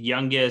 He's the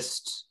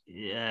youngest,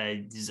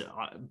 he's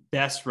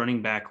best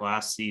running back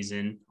last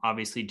season.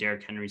 Obviously,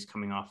 Derrick Henry's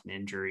coming off an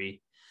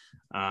injury.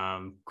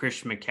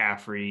 Christian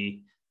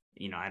McCaffrey,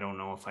 I don't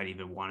know if I'd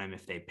even want him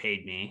if they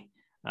paid me.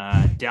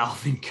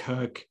 Dalvin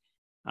Cook,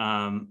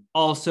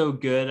 also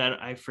good.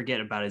 I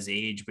forget about his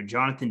age, but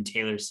Jonathan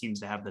Taylor seems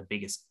to have the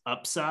biggest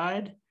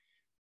upside.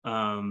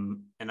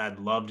 And I'd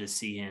love to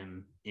see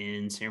him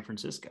in San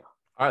Francisco.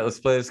 All right,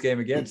 let's play this game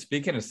again.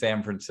 Speaking of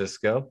San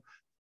Francisco,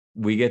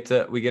 we get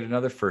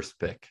another first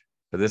pick,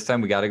 but this time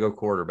we got to go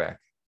quarterback.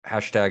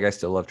 Hashtag I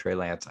still love Trey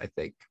Lance. I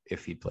think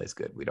if he plays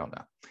good, we don't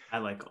know. I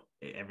like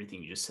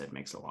everything you just said.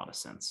 Makes a lot of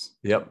sense.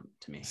 Yep.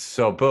 To me.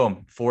 So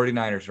boom,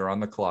 49ers are on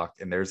the clock,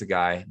 and there's a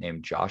guy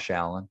named Josh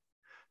Allen.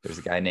 There's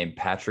a guy named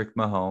Patrick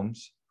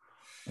Mahomes,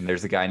 and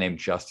there's a guy named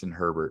Justin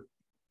Herbert.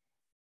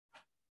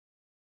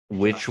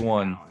 Which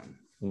one?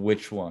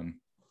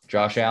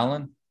 Josh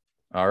Allen?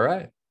 All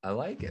right. I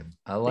like it.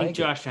 I think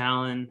Josh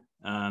Allen.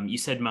 You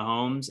said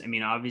Mahomes. I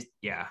mean, obviously,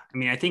 yeah. I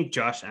mean, I think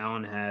Josh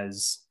Allen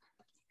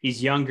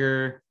he's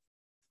younger.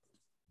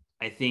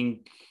 I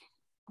think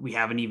we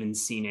haven't even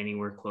seen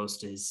anywhere close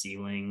to his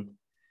ceiling.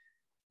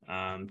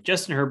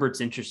 Justin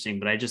Herbert's interesting,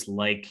 but I just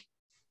like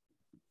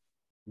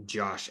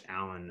Josh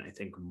Allen, I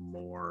think,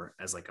 more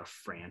as like a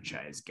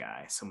franchise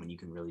guy, someone you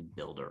can really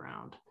build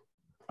around.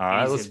 All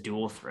right. He's a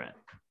dual threat.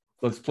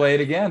 Let's play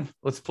it again.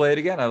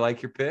 I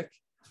like your pick,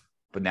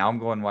 but now I'm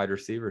going wide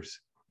receivers.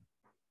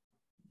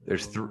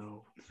 There's 3.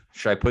 No.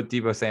 Should I put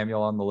Deebo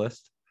Samuel on the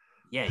list?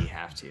 Yeah, you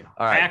have to.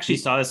 All right. I actually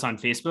saw this on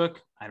Facebook.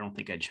 I don't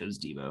think I chose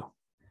Deebo.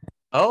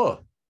 Oh,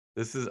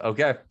 this is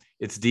okay.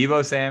 It's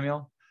Deebo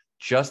Samuel,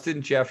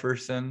 Justin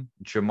Jefferson,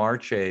 Jamar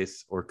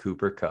Chase, or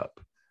Cooper Kupp.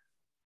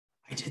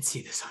 I did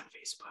see this on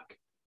Facebook.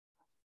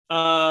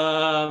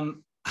 I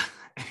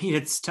mean,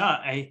 it's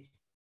tough.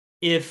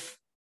 If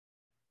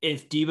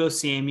Deebo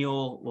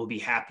Samuel will be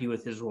happy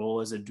with his role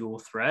as a dual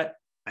threat,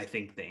 I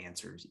think the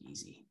answer is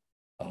easy.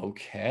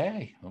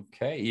 Okay.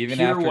 Even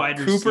pure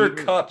after Cooper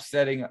Kupp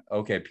setting,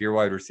 pure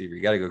wide receiver.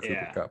 You got to go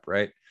Cooper Kupp,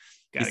 right?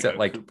 He set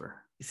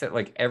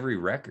like every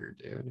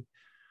record, dude.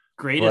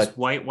 Greatest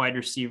white wide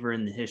receiver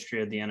in the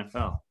history of the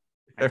NFL.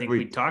 I think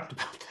we talked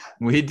about that.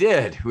 We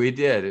did. We're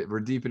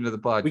deep into the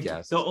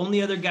podcast. The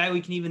only other guy we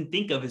can even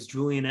think of is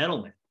Julian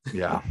Edelman.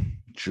 Yeah,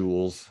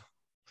 Jules.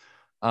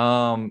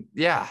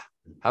 Yeah.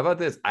 How about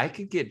this? I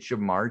could get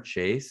Jamar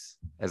Chase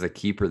as a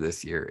keeper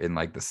this year in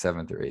like the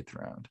 7th or 8th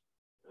round.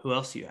 Who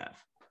else do you have?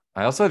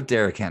 I also have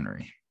Derrick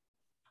Henry.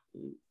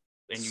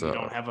 And you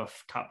don't have a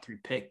top 3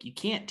 pick. You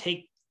can't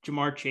take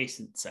Jamar Chase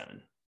at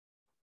 7.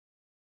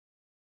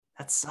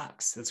 That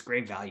sucks. That's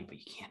great value, but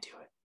you can't do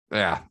it.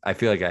 Yeah, I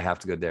feel like I have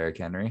to go Derrick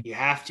Henry. You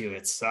have to.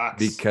 It sucks.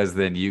 Because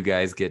then you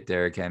guys get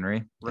Derrick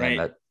Henry. Right.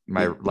 And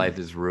my life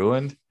is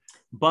ruined.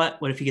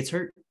 But what if he gets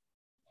hurt?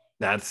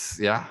 That's,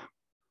 yeah.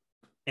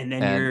 And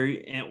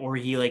then or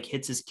he like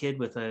hits his kid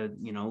with a,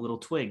 little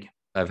twig.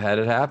 I've had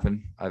it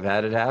happen.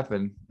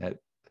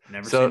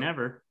 Never say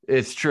never.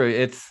 It's true.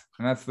 And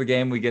that's the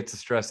game we get to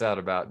stress out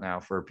about now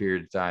for a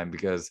period of time,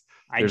 because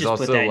there's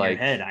also put that in your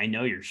head. I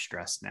know you're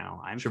stressed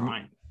now. I'm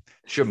fine.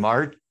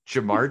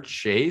 Jamar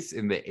Chase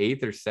in the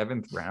 8th or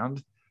 7th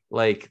round.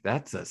 Like,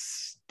 that's a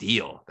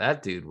steal.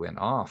 That dude went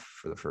off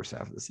for the first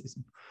half of the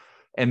season.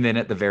 And then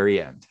at the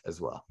very end as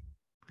well.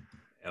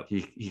 Yep.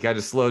 He kind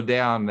of slowed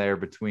down there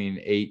between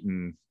 8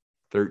 and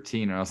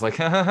 13. And I was like,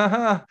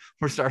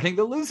 we're starting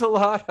to lose a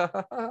lot.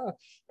 But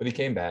he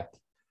came back.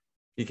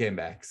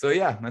 So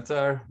yeah,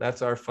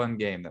 that's our fun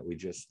game that we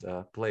just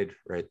played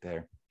right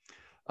there.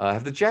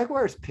 Have the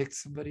Jaguars picked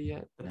somebody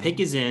yet? The pick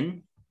is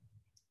in,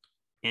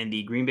 and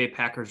the Green Bay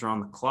Packers are on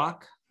the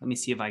clock. Let me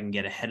see if I can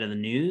get ahead of the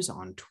news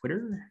on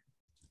Twitter.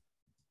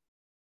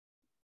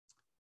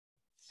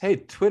 Hey,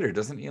 Twitter,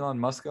 doesn't Elon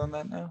Musk own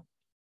that now?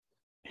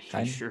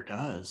 He sure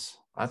does.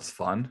 That's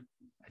fun,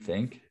 I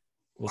think.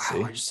 We'll wow,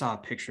 see. I just saw a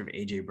picture of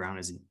AJ Brown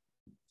as an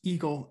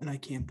Eagle, and I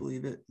can't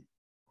believe it.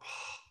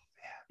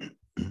 Oh,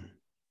 man.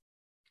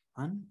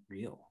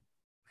 Unreal.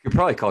 You could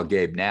probably call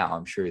Gabe now.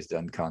 I'm sure he's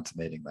done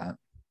consummating that.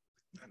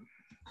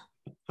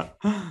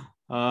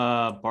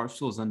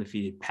 Barstool's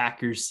undefeated.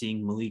 Packers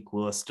seeing Malik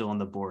Willis still on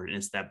the board, and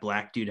it's that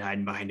black dude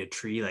hiding behind a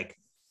tree, like,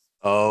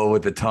 oh,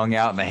 with the tongue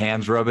out and the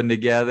hands rubbing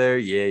together.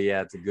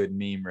 Yeah, it's a good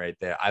meme right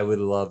there. I would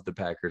love the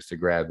Packers to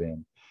grab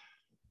him.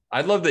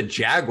 I'd love the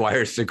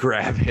Jaguars to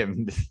grab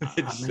him.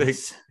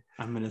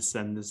 I'm gonna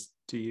send this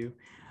to you.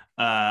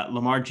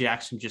 Lamar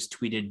Jackson just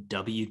tweeted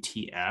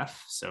WTF,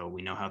 so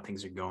we know how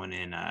things are going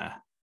in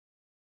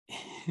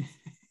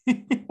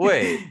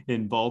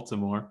in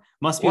Baltimore.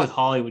 Must be with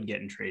Hollywood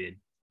getting traded.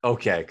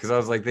 Okay, because I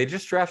was like, they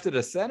just drafted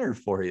a center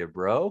for you,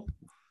 bro.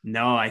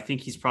 No, I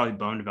think he's probably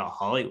bummed about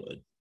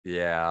Hollywood.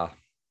 Yeah,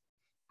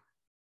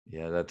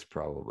 that's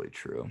probably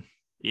true.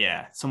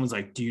 Yeah, someone's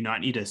like, do you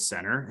not need a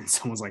center? And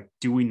someone's like,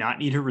 do we not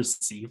need a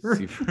receiver?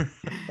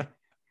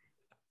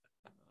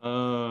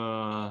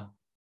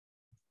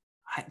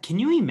 Can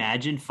you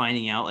imagine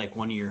finding out like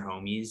one of your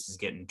homies is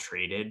getting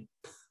traded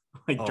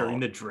like during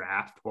the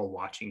draft while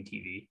watching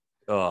TV?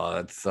 Oh,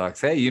 that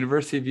sucks. Hey,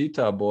 University of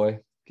Utah boy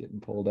getting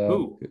pulled out.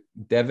 Who?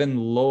 Devin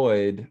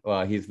Lloyd.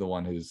 Well, he's the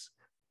one who's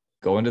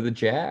going to the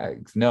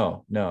Jags.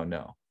 No.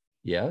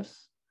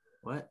 Yes?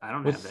 What? I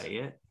don't have that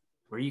yet.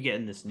 Where are you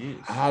getting this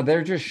news?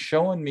 They're just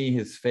showing me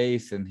his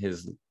face and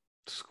his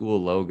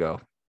school logo.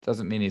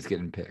 Doesn't mean he's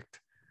getting picked.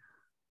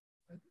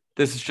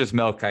 This is just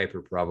Mel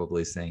Kiper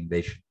probably saying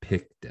they should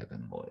pick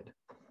Devin Lloyd.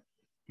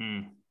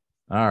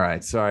 All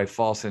right. Sorry,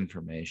 false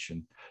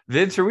information.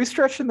 Vince, are we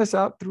stretching this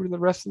out through the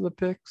rest of the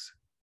picks?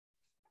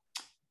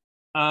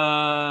 Yeah,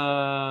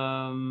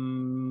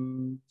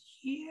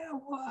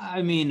 well,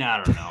 I mean,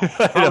 I don't know.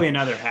 Probably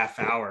another half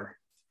hour.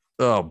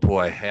 Oh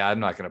boy. Hey, I'm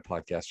not going to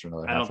podcast for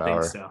another half hour. I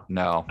don't think so.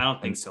 No. I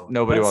don't think so.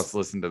 Nobody wants to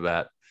listen to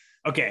that.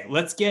 Okay,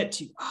 let's get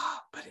to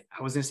but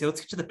I was gonna say let's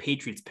get to the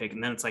Patriots pick,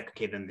 and then it's like,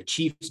 okay, then the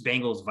Chiefs,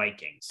 Bengals,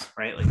 Vikings,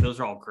 right? Like those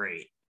are all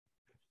great.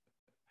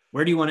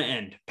 Where do you want to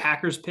end?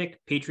 Packers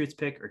pick, Patriots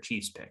pick, or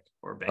Chiefs pick,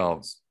 or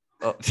Bengals?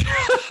 Oh.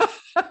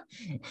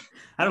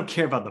 I don't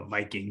care about the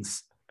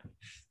Vikings.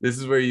 This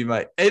is where you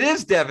might. It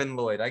is Devin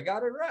Lloyd. I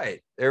got it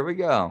right. There we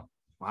go.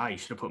 Wow, you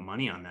should have put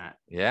money on that.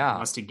 Yeah. You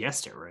must have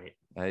guessed it right.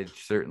 I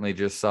certainly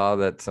just saw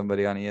that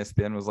somebody on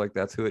ESPN was like,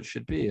 that's who it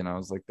should be. And I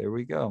was like, there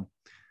we go.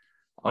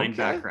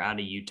 Linebacker out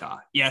of Utah.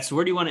 Yeah. So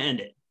where do you want to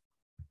end it?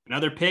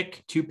 Another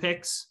pick? 2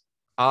 picks?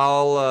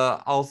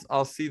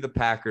 I'll see the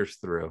Packers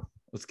through.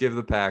 Let's give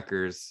the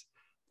Packers.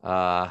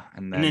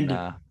 And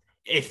then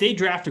if they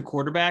draft a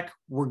quarterback,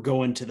 we're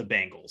going to the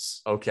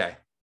Bengals. Okay.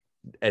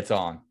 It's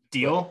on.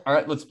 Deal? All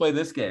right, let's play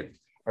this game.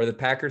 Are the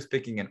Packers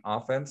picking an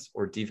offense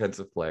or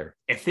defensive player?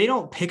 If they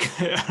don't pick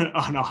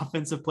an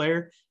offensive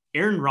player,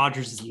 Aaron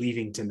Rodgers is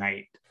leaving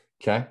tonight.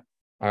 Okay.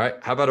 All right.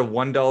 How about a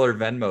 $1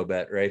 Venmo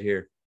bet right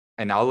here?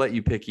 And I'll let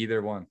you pick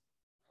either one.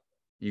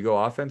 You go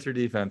offense or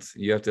defense.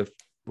 You have to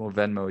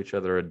Venmo each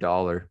other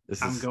 $1.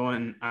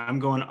 I'm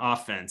going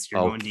offense.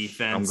 You're going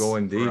defense. I'm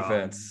going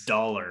defense.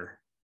 $1.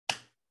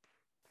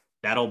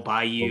 That'll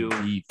buy you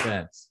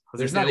defense.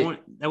 That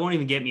won't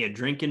even get me a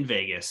drink in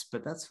Vegas,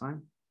 but that's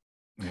fine.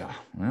 Yeah.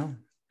 Well,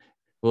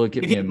 will it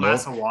get me a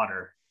glass of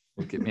water?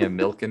 Will it get me a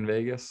milk in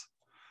Vegas?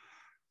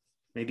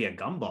 Maybe a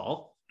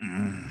gumball.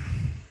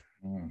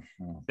 Mm-hmm.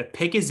 The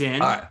pick is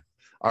in. All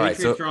right.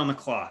 Patriots are on the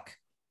clock.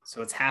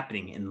 So it's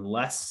happening in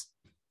less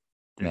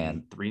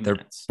than 3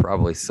 minutes. They're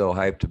probably so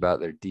hyped about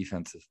their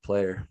defensive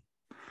player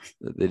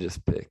that they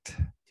just picked.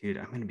 Dude,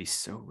 I'm going to be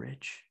so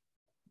rich.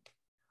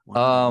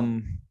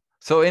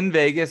 So in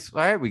Vegas,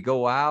 all right, we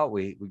go out.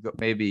 We go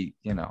maybe,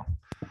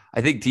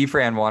 I think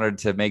D-Fran wanted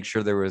to make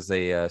sure there was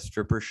a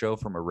stripper show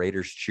from a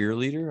Raiders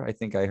cheerleader. I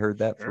think I heard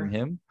that from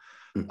him.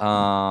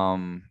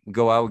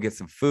 Go out, we get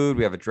some food.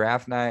 We have a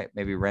draft night,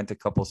 maybe rent a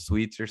couple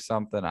suites or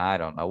something. I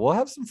don't know. We'll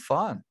have some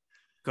fun.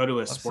 Go to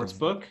a sports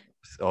book.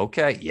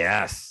 Okay.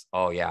 Yes.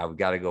 Oh yeah. We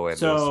got to go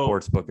into a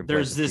sports book and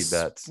there's play some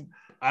bets.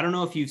 I don't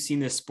know if you've seen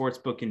this sports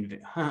book in,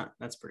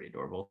 that's pretty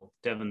adorable.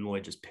 Devin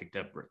Lloyd just picked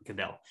up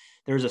Goodell.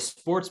 There's a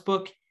sports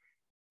book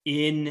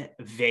in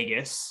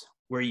Vegas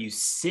where you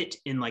sit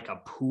in like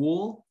a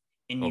pool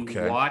and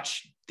you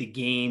watch the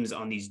games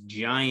on these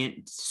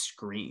giant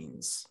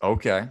screens.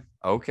 Okay.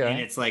 And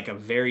it's like a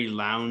very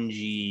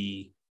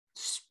loungy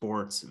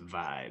sports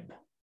vibe.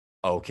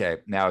 Okay.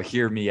 Now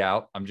hear me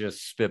out. I'm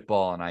just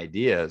spitballing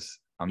ideas.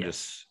 It'll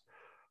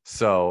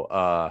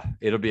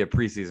be a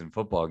preseason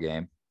football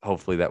game,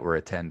 hopefully, that we're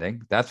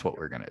attending. That's what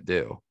we're going to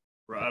do.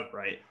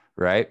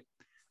 Right.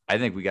 I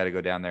think we got to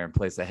go down there and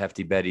place a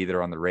hefty bet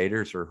either on the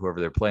Raiders or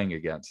whoever they're playing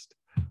against.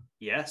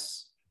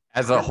 Yes.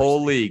 As a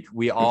whole league,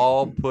 we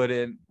all put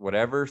in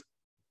whatever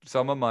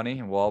sum of money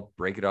and we'll all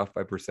break it off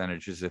by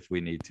percentages if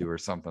we need to or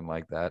something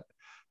like that.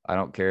 I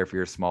don't care if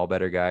you're a small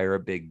better guy or a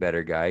big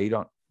better guy. We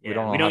don't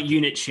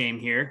unit shame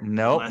here.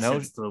 No.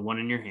 It's the one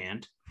in your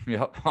hand.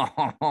 Yep.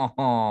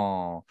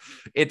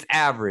 It's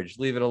average.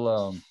 Leave it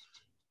alone.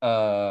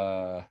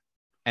 And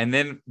And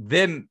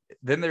then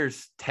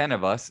there's 10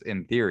 of us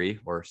in theory,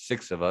 or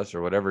 6 of us,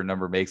 or whatever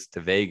number makes it to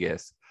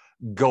Vegas,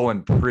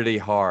 going pretty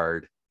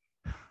hard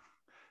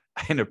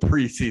in a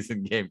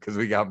preseason game because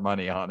we got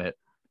money on it.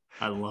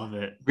 I love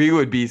it. We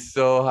would be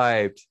so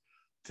hyped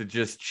to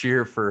just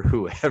cheer for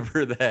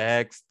whoever the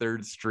heck's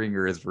third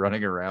stringer is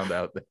running around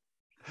out there.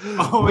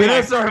 Oh, win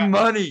us our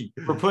money.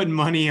 We're putting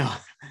money on.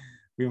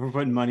 We were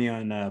putting money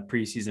on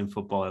preseason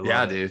football. I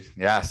love it. Dude.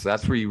 Yeah, so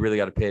that's where you really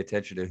got to pay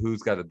attention to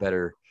who's got a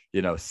better,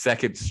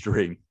 second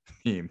string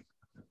team.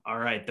 All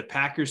right, the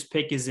Packers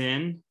pick is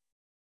in.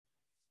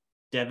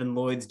 Devin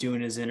Lloyd's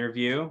doing his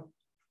interview.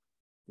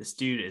 This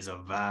dude is a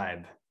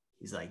vibe.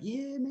 He's like,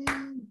 yeah,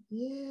 man.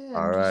 Yeah.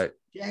 All right.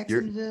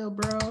 Jacksonville,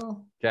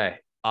 bro. Okay.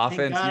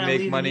 Offense, you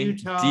make money.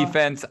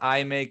 Defense,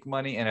 I make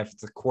money. And if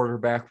it's a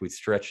quarterback, we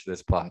stretch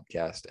this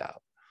podcast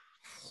out.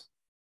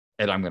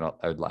 And I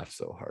would laugh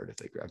so hard if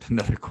they grabbed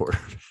another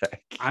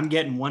quarterback. I'm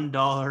getting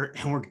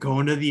 $1 and we're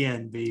going to the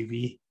end,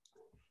 baby.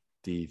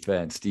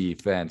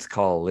 Defense,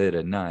 call it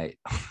a night.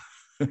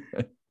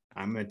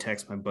 I'm going to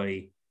text my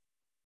buddy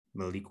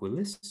Malik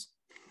Willis.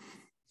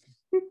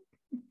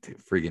 Dude,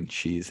 friggin'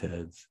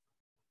 cheeseheads.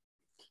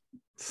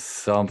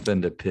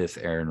 Something to piss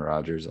Aaron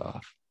Rodgers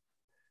off.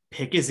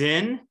 Pick is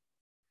in.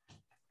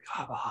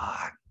 Come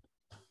on.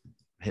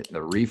 Hitting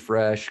the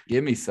refresh.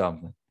 Give me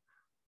something.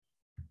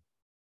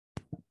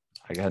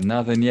 I got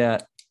nothing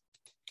yet.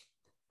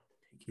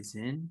 Pick is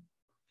in.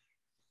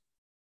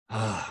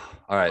 All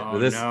right. Oh,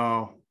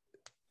 no.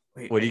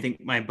 Wait, I think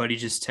my buddy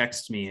just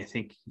texted me. I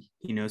think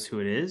he knows who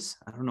it is.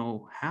 I don't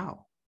know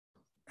how.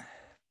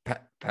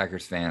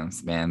 Packers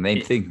fans, man,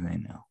 they think they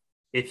know.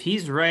 If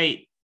he's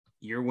right,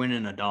 you're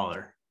winning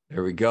 $1.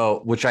 There we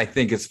go. Which I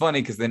think is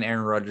funny because then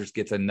Aaron Rodgers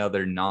gets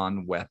another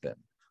non-weapon.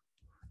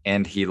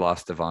 And he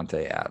lost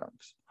Devontae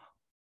Adams.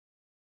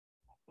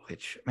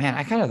 Which, man,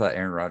 I kind of thought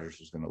Aaron Rodgers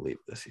was going to leave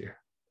this year.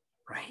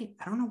 Right?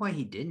 I don't know why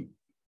he didn't.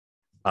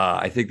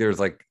 I think there was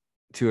like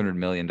 $200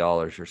 million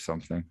or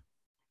something.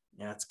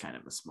 Yeah, that's kind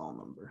of a small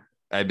number.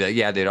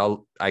 Yeah, dude,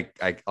 I'll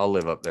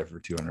live up there for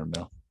 200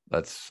 mil.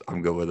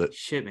 I'm good with it.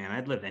 Shit, man,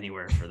 I'd live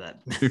anywhere for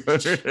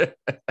that.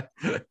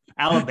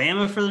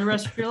 Alabama for the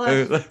rest of your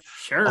life?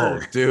 Sure.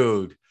 Oh,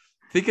 dude.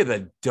 Think of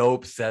the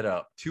dope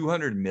setup.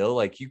 200 mil,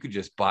 like you could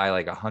just buy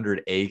like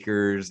 100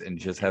 acres and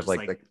just have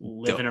like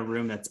live in a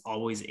room that's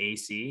always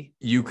AC.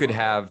 You could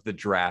have the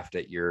draft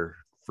at your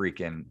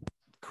freaking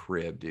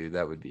crib, dude.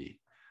 That would be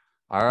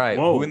all right.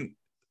 Whoa.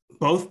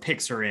 Both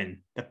picks are in.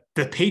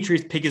 The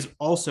Patriots pick is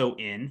also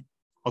in,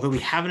 although we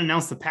haven't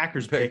announced the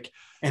Packers pick,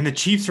 and the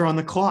Chiefs are on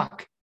the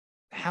clock.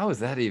 How is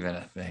that even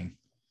a thing?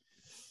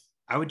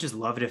 I would just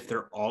love it if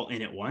they're all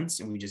in at once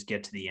and we just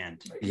get to the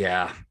end.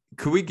 Yeah.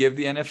 Could we give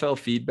the NFL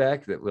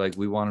feedback that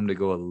we want them to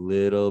go a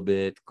little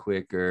bit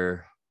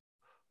quicker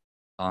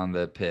on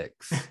the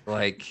picks?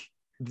 Like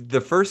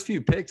the first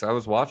few picks, I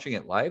was watching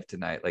it live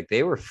tonight. Like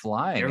they were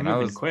flying. They were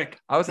moving quick.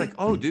 I was like,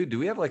 oh, dude, do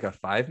we have like a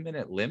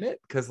 5-minute limit?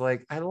 Because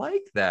I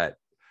like that.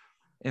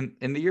 In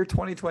the year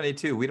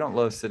 2022, we don't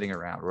love sitting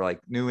around. We're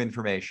like, new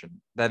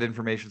information. That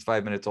information's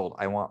 5 minutes old.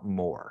 I want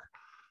more.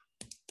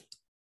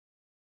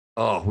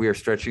 Oh, we are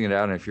stretching it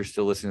out. And if you're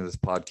still listening to this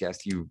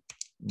podcast, you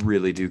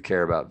really do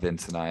care about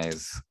Vince and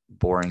I's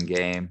boring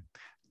game.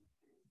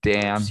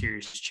 Dan.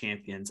 Series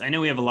champions. I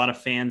know we have a lot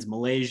of fans.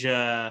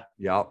 Malaysia.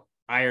 Yep.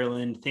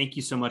 Ireland. Thank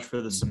you so much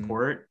for the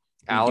support.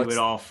 We Alex, do it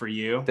all for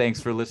you.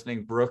 Thanks for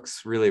listening.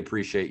 Brooks, really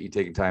appreciate you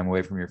taking time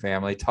away from your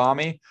family.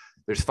 Tommy,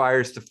 there's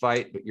fires to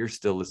fight, but you're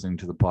still listening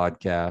to the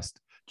podcast.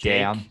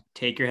 Dan,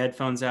 take your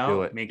headphones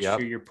out. Make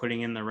sure you're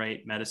putting in the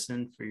right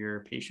medicine for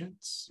your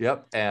patients.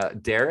 Yep.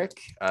 Derek,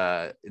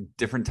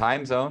 different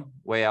time zone,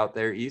 way out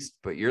there east,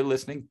 but you're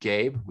listening.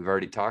 Gabe, we've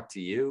already talked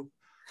to you.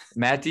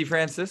 Matt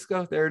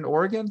DeFrancisco, they're in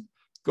Oregon.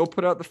 Go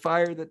put out the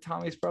fire that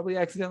Tommy's probably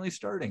accidentally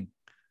starting.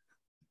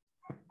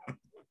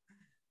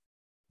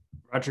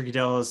 Roger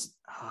Goodell is,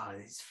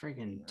 he's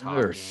freaking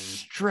talking. They're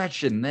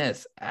stretching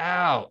this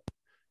out.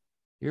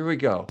 Here we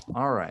go.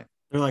 All right.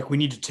 They're like, we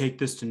need to take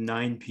this to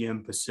 9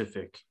 p.m.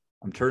 Pacific.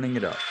 I'm turning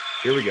it up.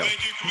 Here we go.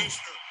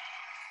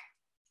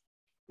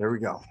 There we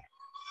go.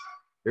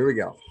 Here we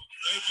go.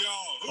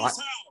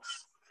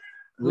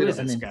 Who is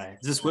this guy?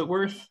 Is this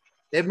Whitworth?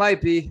 It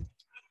might be.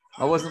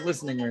 I wasn't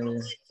listening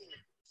earlier.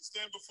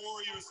 Stand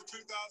before you is the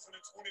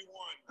 2021.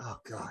 Oh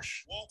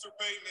gosh. Walter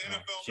Payton,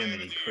 NFL Jiminy Man of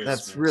the Year.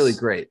 Christmas. That's really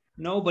great.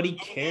 Nobody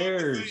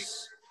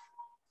cares.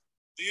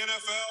 The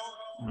NFL.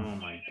 Oh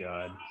my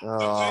God.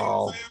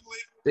 Oh,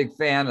 big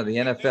fan of the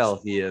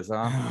NFL. He is,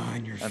 huh? Oh,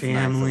 and your That's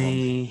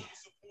family.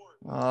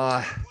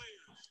 Nice.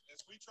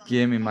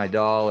 Give me my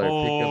dollar.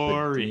 Pick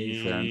up a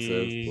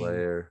defensive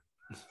player.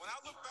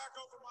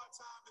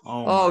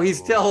 Oh,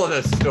 he's telling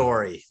a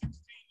story.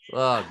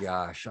 Oh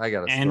gosh, I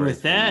got a story. And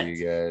with that,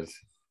 you guys,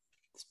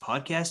 this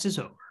podcast is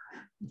over.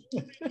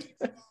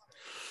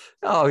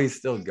 Oh, he's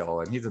still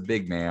going. He's a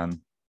big man.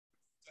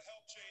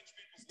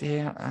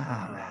 Damn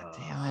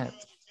it.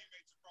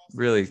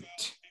 Really,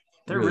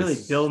 they're really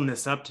building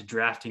this up to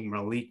drafting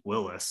Malik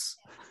Willis.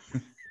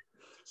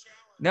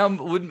 Now,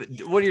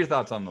 what are your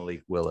thoughts on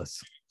Malik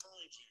Willis?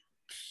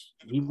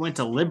 He went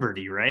to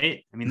Liberty,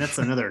 right? I mean, that's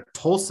another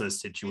Tulsa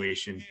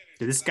situation.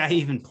 Did this guy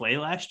even play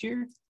last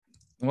year?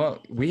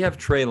 Well, we have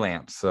Trey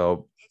Lance,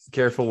 so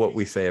careful what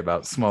we say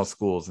about small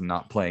schools and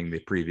not playing the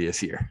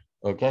previous year.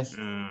 Okay.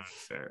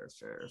 Fair.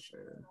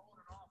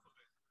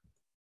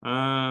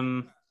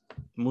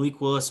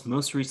 Malik Willis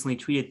most recently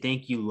tweeted,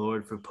 "Thank you,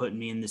 Lord, for putting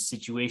me in this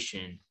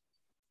situation."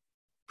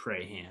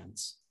 Pray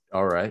hands.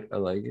 All right. I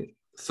like it.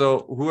 So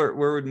where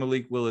would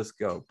Malik Willis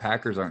go?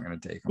 Packers aren't going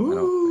to take him, I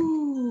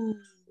don't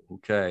think.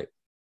 Okay.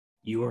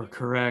 You are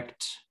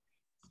correct.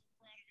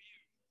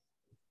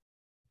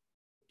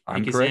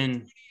 I'm Mike correct. is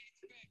in.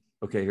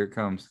 Okay, here it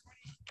comes.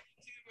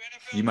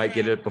 You might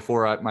get it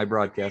before my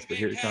broadcast, but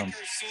here it comes.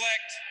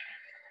 Select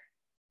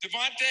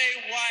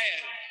Devontae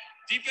Wyatt,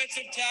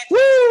 defensive tackle.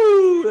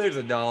 Woo! There's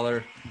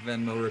 $1.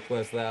 Venmo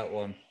request that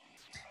one.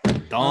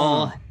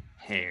 Doll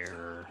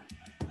hair.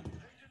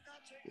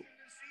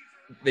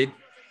 They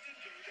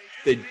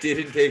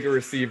didn't take a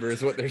receiver,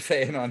 is what they're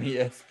saying on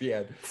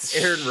ESPN.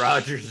 Aaron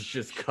Rodgers is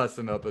just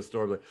cussing up a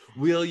storm. Like,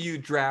 will you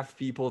draft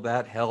people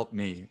that help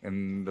me?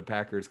 And the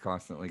Packers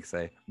constantly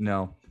say,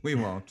 no, we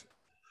won't.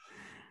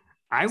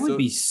 I would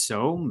be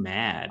so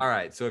mad. All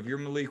right. So if you're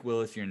Malik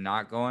Willis, you're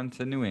not going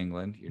to New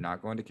England. You're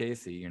not going to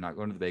KC. You're not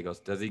going to the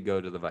Bagels. Does he go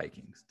to the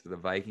Vikings? Do the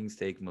Vikings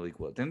take Malik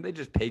Willis? Didn't they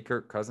just pay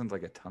Kirk Cousins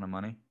like a ton of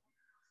money?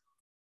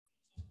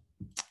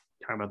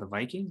 Talking about the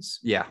Vikings?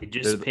 Yeah. They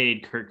just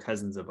paid Kirk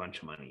Cousins a bunch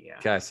of money. Yeah.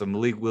 Okay. So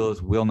Malik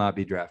Willis will not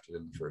be drafted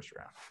in the first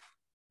round.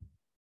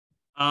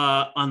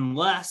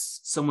 Unless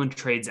someone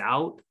trades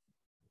out.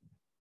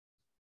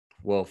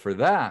 Well, for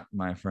that,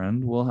 my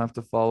friend, we'll have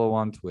to follow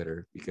on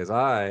Twitter because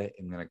I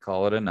am going to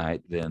call it a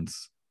night,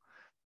 Vince.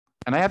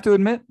 And I have to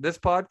admit, this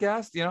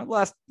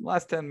podcast,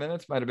 last 10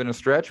 minutes might have been a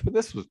stretch, but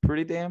this was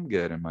pretty damn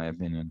good, in my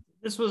opinion.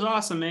 This was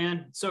awesome,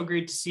 man. So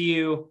great to see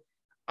you.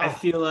 I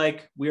feel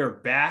like we are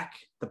back.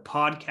 The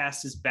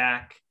podcast is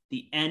back.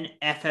 The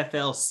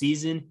NFFL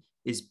season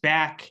is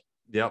back.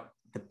 Yep.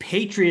 The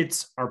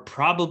Patriots are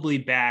probably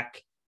back,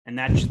 and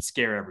that should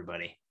scare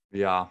everybody.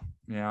 Yeah,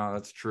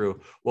 that's true.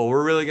 Well,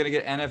 we're really going to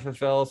get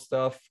NFFL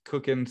stuff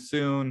cooking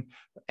soon.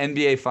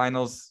 NBA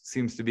Finals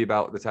seems to be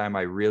about the time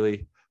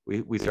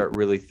we start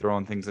really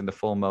throwing things into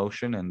full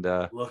motion. And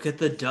look at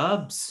the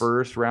Dubs.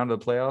 First round of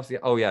the playoffs. Yeah.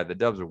 Oh, yeah, the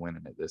Dubs are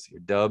winning it this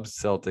year. Dubs,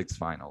 Celtics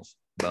Finals.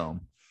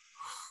 Boom.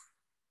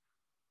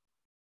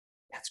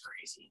 That's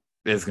crazy.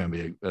 It's going to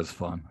be that's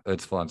fun.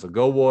 It's fun. So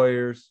go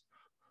Warriors.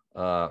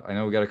 I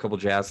know we got a couple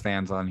Jazz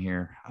fans on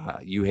here.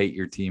 You hate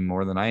your team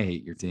more than I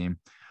hate your team.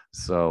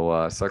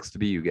 So sucks to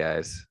be you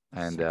guys.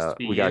 And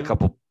we got a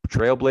couple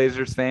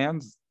Trailblazers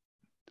fans.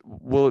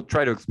 We'll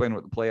try to explain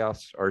what the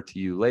playoffs are to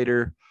you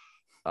later.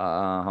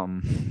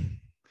 And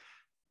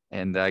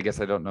I guess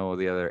I don't know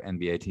the other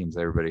NBA teams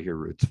everybody here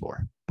roots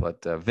for.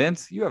 But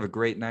Vince, you have a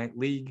great night.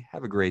 League,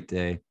 have a great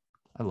day.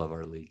 I love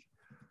our league.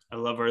 I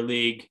love our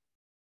league.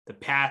 The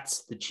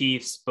Pats, the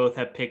Chiefs, both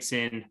have picks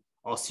in.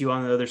 I'll see you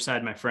on the other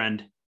side, my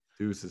friend.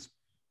 Deuces.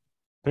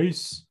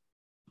 Peace.